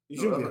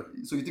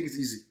 So you think it's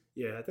easy?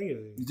 Yeah, I think it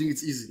is. You think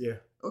it's easy? Yeah.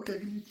 Okay,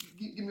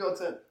 give me all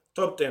 10.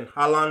 Top 10.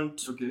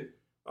 Haaland. Okay.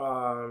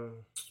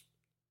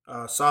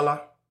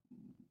 Salah.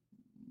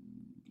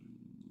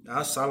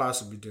 Salah has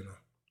to be there now.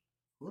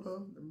 Hold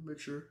on, let me make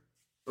sure.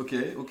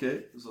 Okay.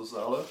 So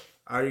Salah.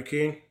 Harry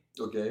Kane.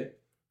 Okay.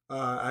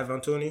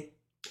 Ivan Toney.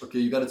 Okay,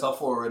 you got a top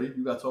 4 already.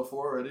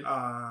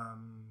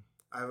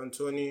 Ivan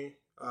Toney.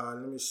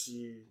 Let me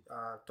see.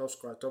 Top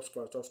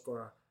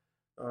scorer.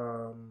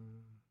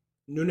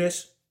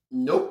 Nunes.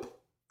 Nope.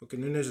 Okay,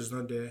 Nunes is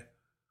not there.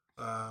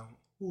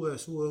 Who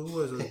else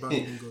was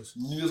banging goals?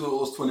 Nunes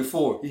was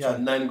 24. He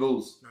had 9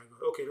 goals. 9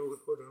 goals. Okay,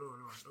 hold on.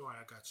 No,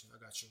 I got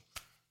you.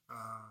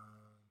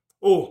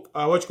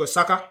 What you call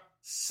Saka?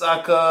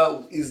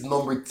 Saka is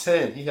number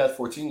 10. He had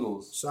 14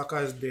 goals. Saka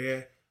is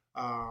there.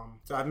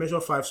 So I've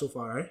mentioned 5 so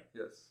far, right?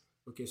 Yes.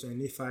 Okay, so I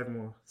need 5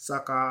 more.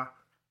 Saka.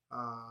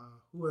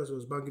 Who else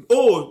was banging?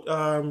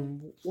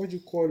 What do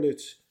you call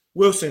it?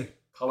 Wilson.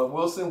 Callum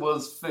Wilson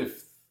was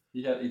 5th.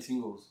 He had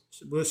 18 goals.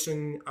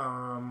 Wilson.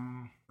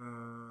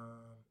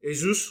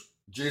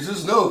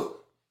 Jesus? No.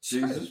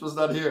 Jesus was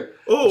not here.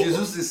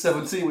 Jesus is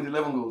 17 with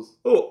 11 goals.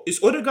 Is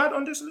Odegaard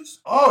on this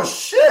list? Oh,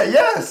 shit,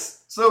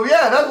 yes. So,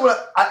 yeah, that's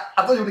what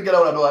I thought you would get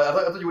that one. I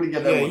thought you would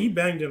get that one. Yeah, he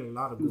banged in a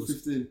lot of goals.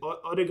 15.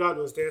 Odegaard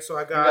was there, so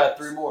I got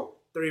 3 more.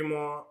 3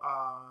 more.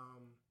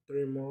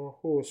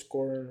 Who was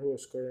scoring?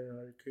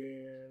 Harry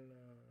Kane.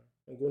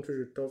 I'm going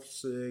through the top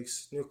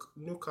 6.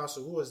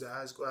 Newcastle. Who was the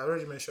highest scorer? I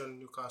already mentioned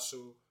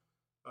Newcastle.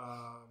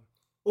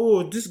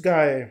 This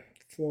guy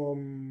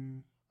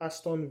from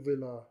Aston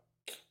Villa.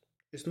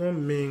 It's not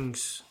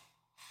Mings.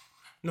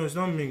 No, it's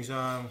not Mings.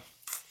 I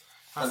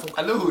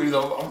know who he is.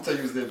 I'm going to tell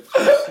you his name. I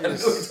know what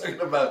you're talking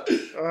about.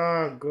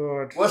 Oh,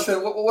 God. What's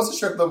the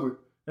shirt number?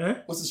 Eh?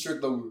 What's the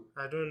shirt number?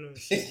 I don't know.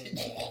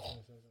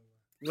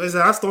 Where's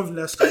the Aston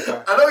Villa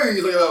striker? I know who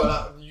you're talking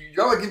about. You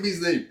gotta give me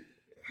his name.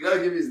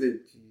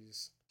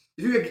 Jeez.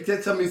 If you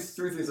can tell me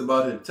 3 things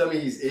about him, tell me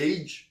his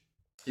age,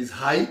 his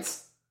height.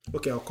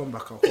 Okay, I'll come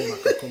back.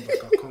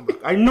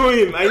 I know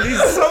him.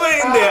 There's somewhere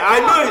in there. I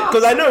know it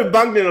because I know he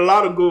banged in a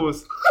lot of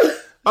goals.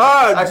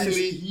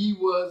 Actually, he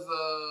was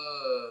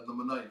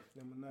number 9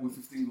 with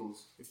 15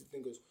 goals.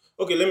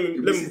 Okay, let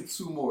me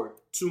 2 more.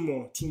 2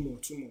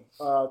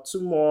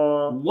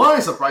 more. One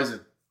is surprising.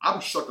 I'm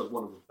shocked at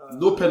one of them.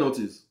 No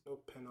penalties.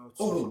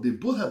 Oh no, they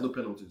both have no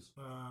penalties.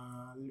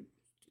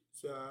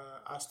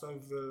 Aston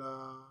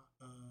Villa,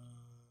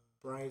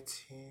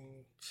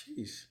 Brighton.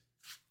 Jeez.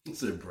 Let's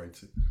say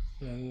Brighton.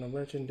 No,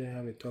 Brighton didn't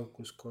have a top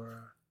goal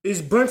scorer.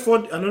 Is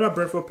Brentford another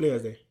Brentford player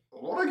there?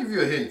 Why don't I give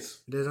you a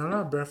hint? There's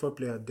another Brentford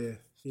player there.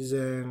 He's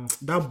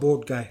that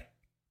bald guy.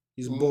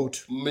 He's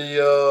bald.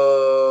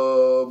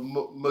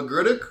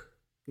 McGurdick?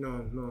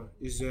 No.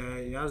 He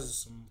has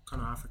some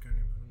kind of African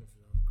name. I don't know if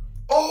he's African.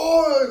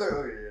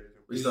 Oh, yeah.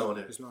 He's not on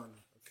it. It's not on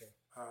it. Okay.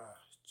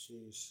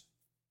 Jeez.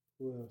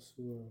 Who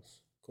else?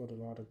 Got a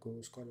lot of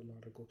goals.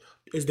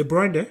 Is De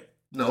Bruyne there?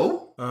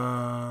 No.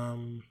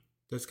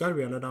 There's got to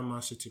be another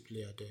Man City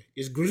player there.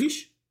 Is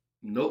Grealish?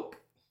 Nope.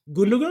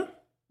 Gundogan?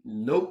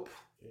 Nope.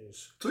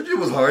 Yes. Told you it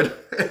was hard.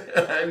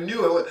 I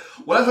knew it.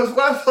 When I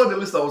saw the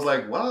list, I was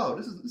like, wow,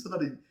 this is not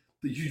the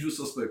usual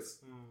suspects.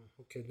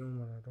 Okay, don't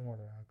worry.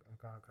 I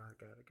got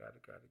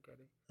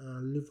it.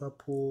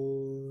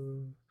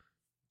 Liverpool.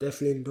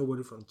 Definitely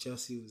nobody from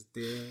Chelsea was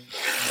there.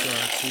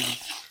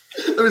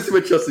 Let me see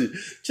what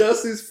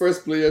Chelsea's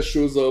first player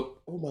shows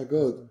up. Oh my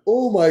god.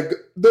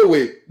 No,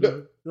 wait.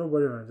 No.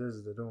 Nobody from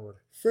Chelsea there, don't worry.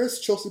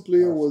 First Chelsea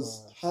player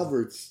was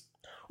Havertz.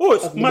 Oh,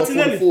 it's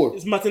Martinelli.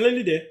 Is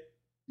Martinelli there?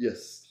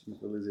 Yes.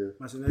 Martinelli's here.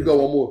 Martinelli. You got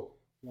one more.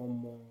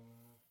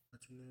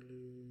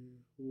 Martinelli.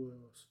 Who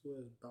else? Who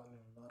has bound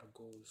a lot of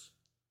goals?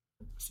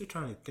 I'm still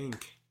trying to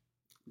think.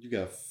 You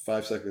got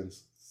 5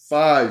 seconds.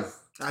 5.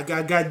 I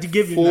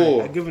give him 4.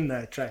 that. I give him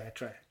that. I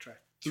try.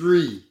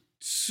 3,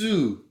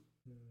 2.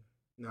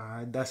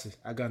 Nah, that's it.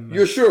 I got 9.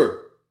 You're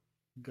sure?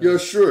 You're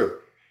sure?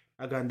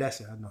 I got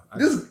that's it. I know.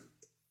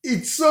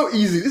 It's so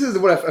easy. This is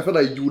what I felt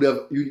like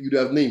you'd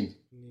have named.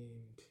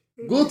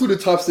 Go through the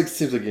top 6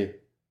 teams again.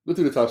 Go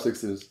through the top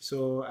 6 teams.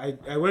 So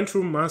I went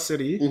through Man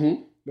City.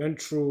 Mm-hmm.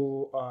 Went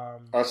through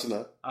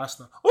Arsenal. Oh,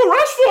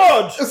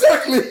 Rashford!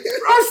 Exactly.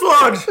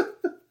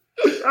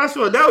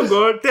 Rashford, that was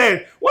good.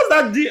 10. What's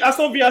that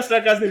Aston Villa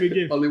striker's name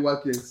again? Ollie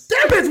Watkins.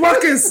 Damn it,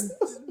 Watkins!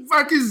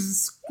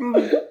 Watkins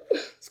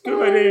screw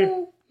my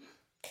name.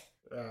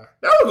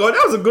 That was good.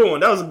 That was a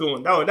good one.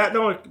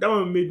 That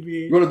one made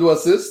me. You want to do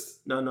assist?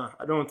 No,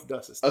 I don't want to do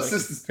assist.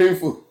 Assist is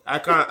painful. I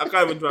can't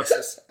even do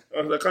assist.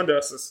 I can't do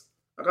assist.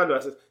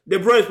 De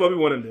Bruyne is probably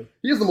one of them.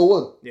 He's number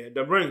 1. Yeah,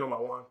 De Bruyne is number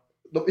 1.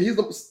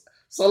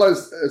 Salah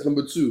is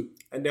number 2.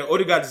 And then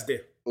Odegaard is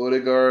there.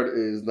 Odegaard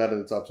is not in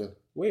the top 10.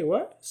 Wait,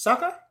 what?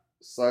 Saka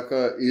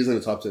is in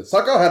the top 10.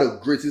 Saka had a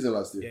great season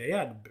last year. Yeah, he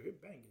had a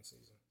banging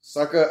season.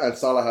 Saka and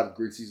Salah had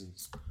great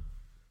seasons.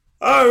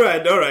 All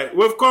right.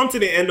 We've come to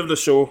the end of the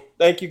show.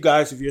 Thank you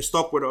guys if you're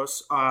stuck with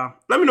us.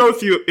 Let me know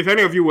if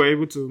any of you were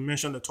able to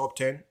mention the top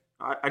 10.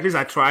 At least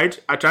I tried.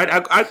 I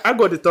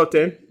got the top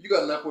 10. You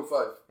got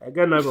 9.5. I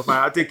got 9.5.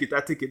 I take it.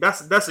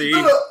 That's a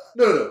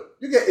No.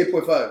 You get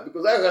 8.5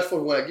 because I got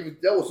Rashford when I give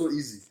it. That was so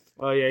easy.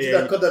 Oh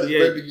yeah. I cut that at the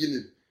very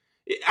beginning.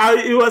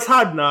 It was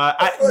hard now.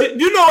 Do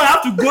you know I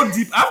have to go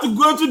deep? I have to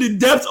go into the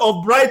depths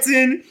of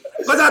Brighton.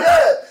 Because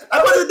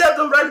I go to the depth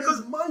of Brighton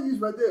because Man U's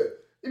right there.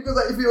 Because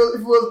if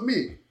it was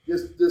me,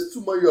 there's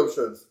 2 Man U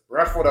options: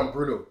 Rashford and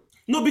Bruno.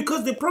 No,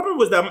 because the problem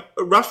was that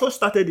Rashford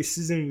started the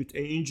season with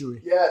an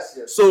injury. Yes.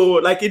 So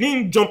it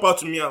didn't jump out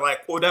to me and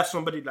that's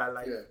somebody that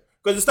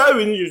because it started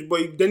with injuries,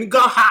 but then it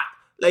got hot.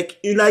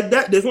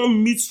 That, there's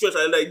one mid-stretch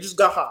it just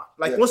got hot.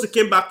 Once it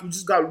came back, it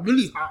just got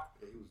really hot.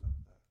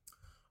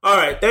 All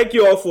right, thank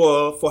you all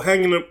for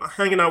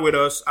hanging out with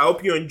us. I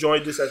hope you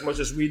enjoyed this as much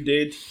as we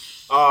did.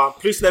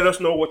 Please let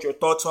us know what your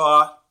thoughts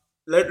are.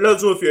 Let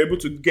us know if you're able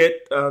to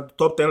get the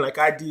top 10 like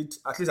I did.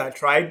 At least I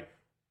tried.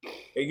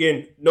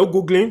 Again, no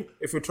Googling.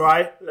 If you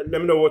try, let me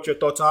know what your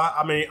thoughts are.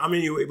 I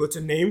mean, you were able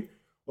to name.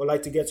 Would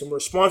like to get some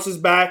responses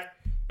back.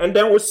 And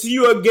then we'll see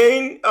you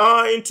again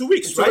in 2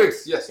 weeks, right? 2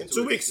 weeks, yes. In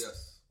 2 weeks.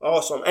 Yes.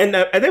 Awesome. And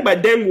I think by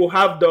then we'll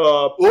have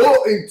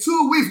in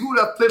 2 weeks we would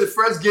have played the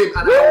first game,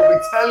 and I will be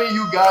telling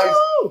you guys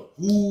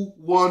who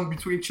won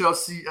between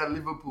Chelsea and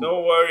Liverpool.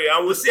 Don't worry,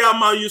 and we'll see how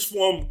Man U's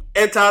form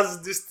enters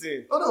this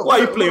thing. Oh, no, Why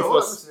are you playing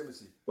first? Let me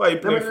see. Why are you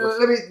playing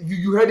first?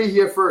 You heard it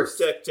here first.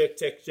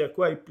 Check.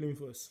 Why are you playing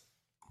first?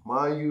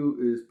 Man U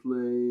is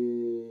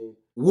playing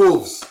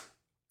Wolves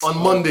on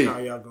Monday. Nah,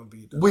 y'all gonna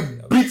beat them.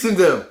 We're beating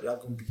them. Y'all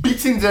gonna beat them.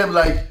 Beating them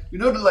man, we're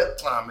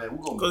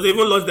gonna because they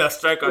even lost their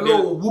striker. We're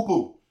gonna whoop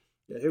them.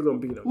 Yeah, you're gonna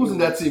beat them. Who's in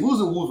that team?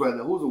 Who's in Wolves right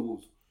now? Who's in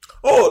Wolves?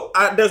 Oh,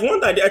 there's one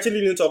that they actually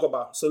didn't talk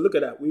about. So look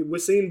at that. We're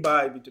saying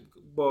bye,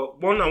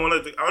 but one I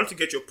want to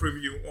get your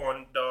preview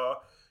on the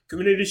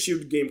Community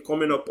Shield game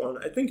coming up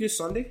on. I think it's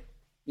Sunday.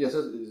 Yes,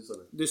 it's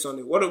Sunday. This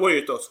Sunday. What are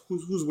your thoughts?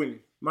 Who's winning?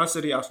 Man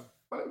City, Arsenal.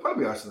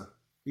 Probably Arsenal.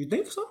 You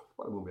think so?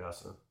 Probably won't be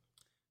Arsenal.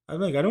 I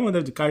don't want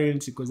them to carry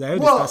anything because I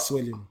heard they start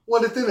swelling.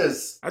 Well, the thing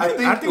is, I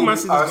think Man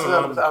City's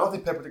Arsenal. I don't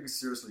think Pep takes it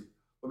seriously,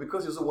 but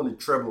because he also won the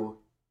treble.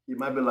 He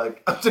might be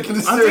like, I'm taking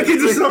this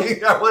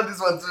seriously. I want this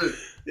one too.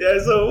 Yeah,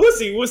 so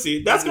we'll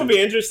see. That's gonna be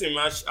an interesting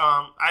match.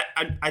 Oh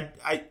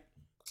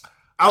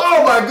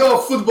my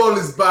god, football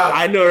is back.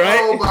 I know, right?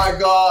 Oh my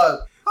god.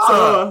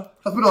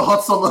 It's been a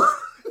hot summer.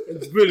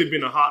 It's really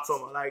been a hot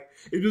summer.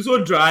 It's been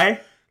so dry.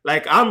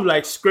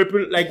 I'm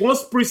scraping.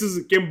 Once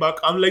preseason came back,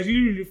 I'm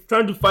really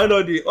trying to find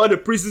all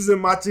the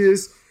preseason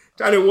matches,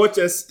 trying to watch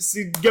and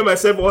get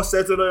myself all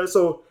settled.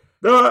 So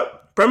the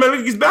Premier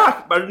League is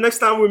back. But next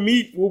time we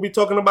meet, we'll be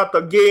talking about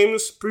the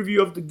games,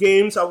 preview of the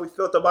games, how we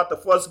felt about the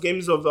first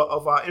games of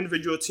our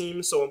individual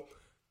teams. So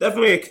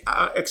definitely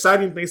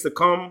exciting things to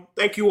come.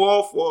 Thank you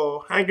all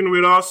for hanging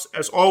with us.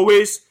 As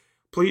always,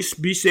 please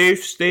be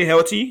safe, stay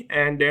healthy,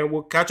 and then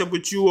we'll catch up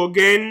with you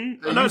again.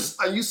 I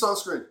use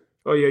sunscreen.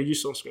 Oh yeah,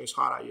 use sunscreen. It's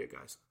hot out here,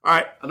 guys. All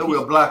right. I know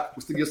we're black.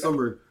 We still get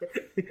sunburned.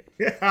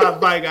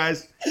 Bye,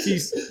 guys.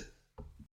 Peace.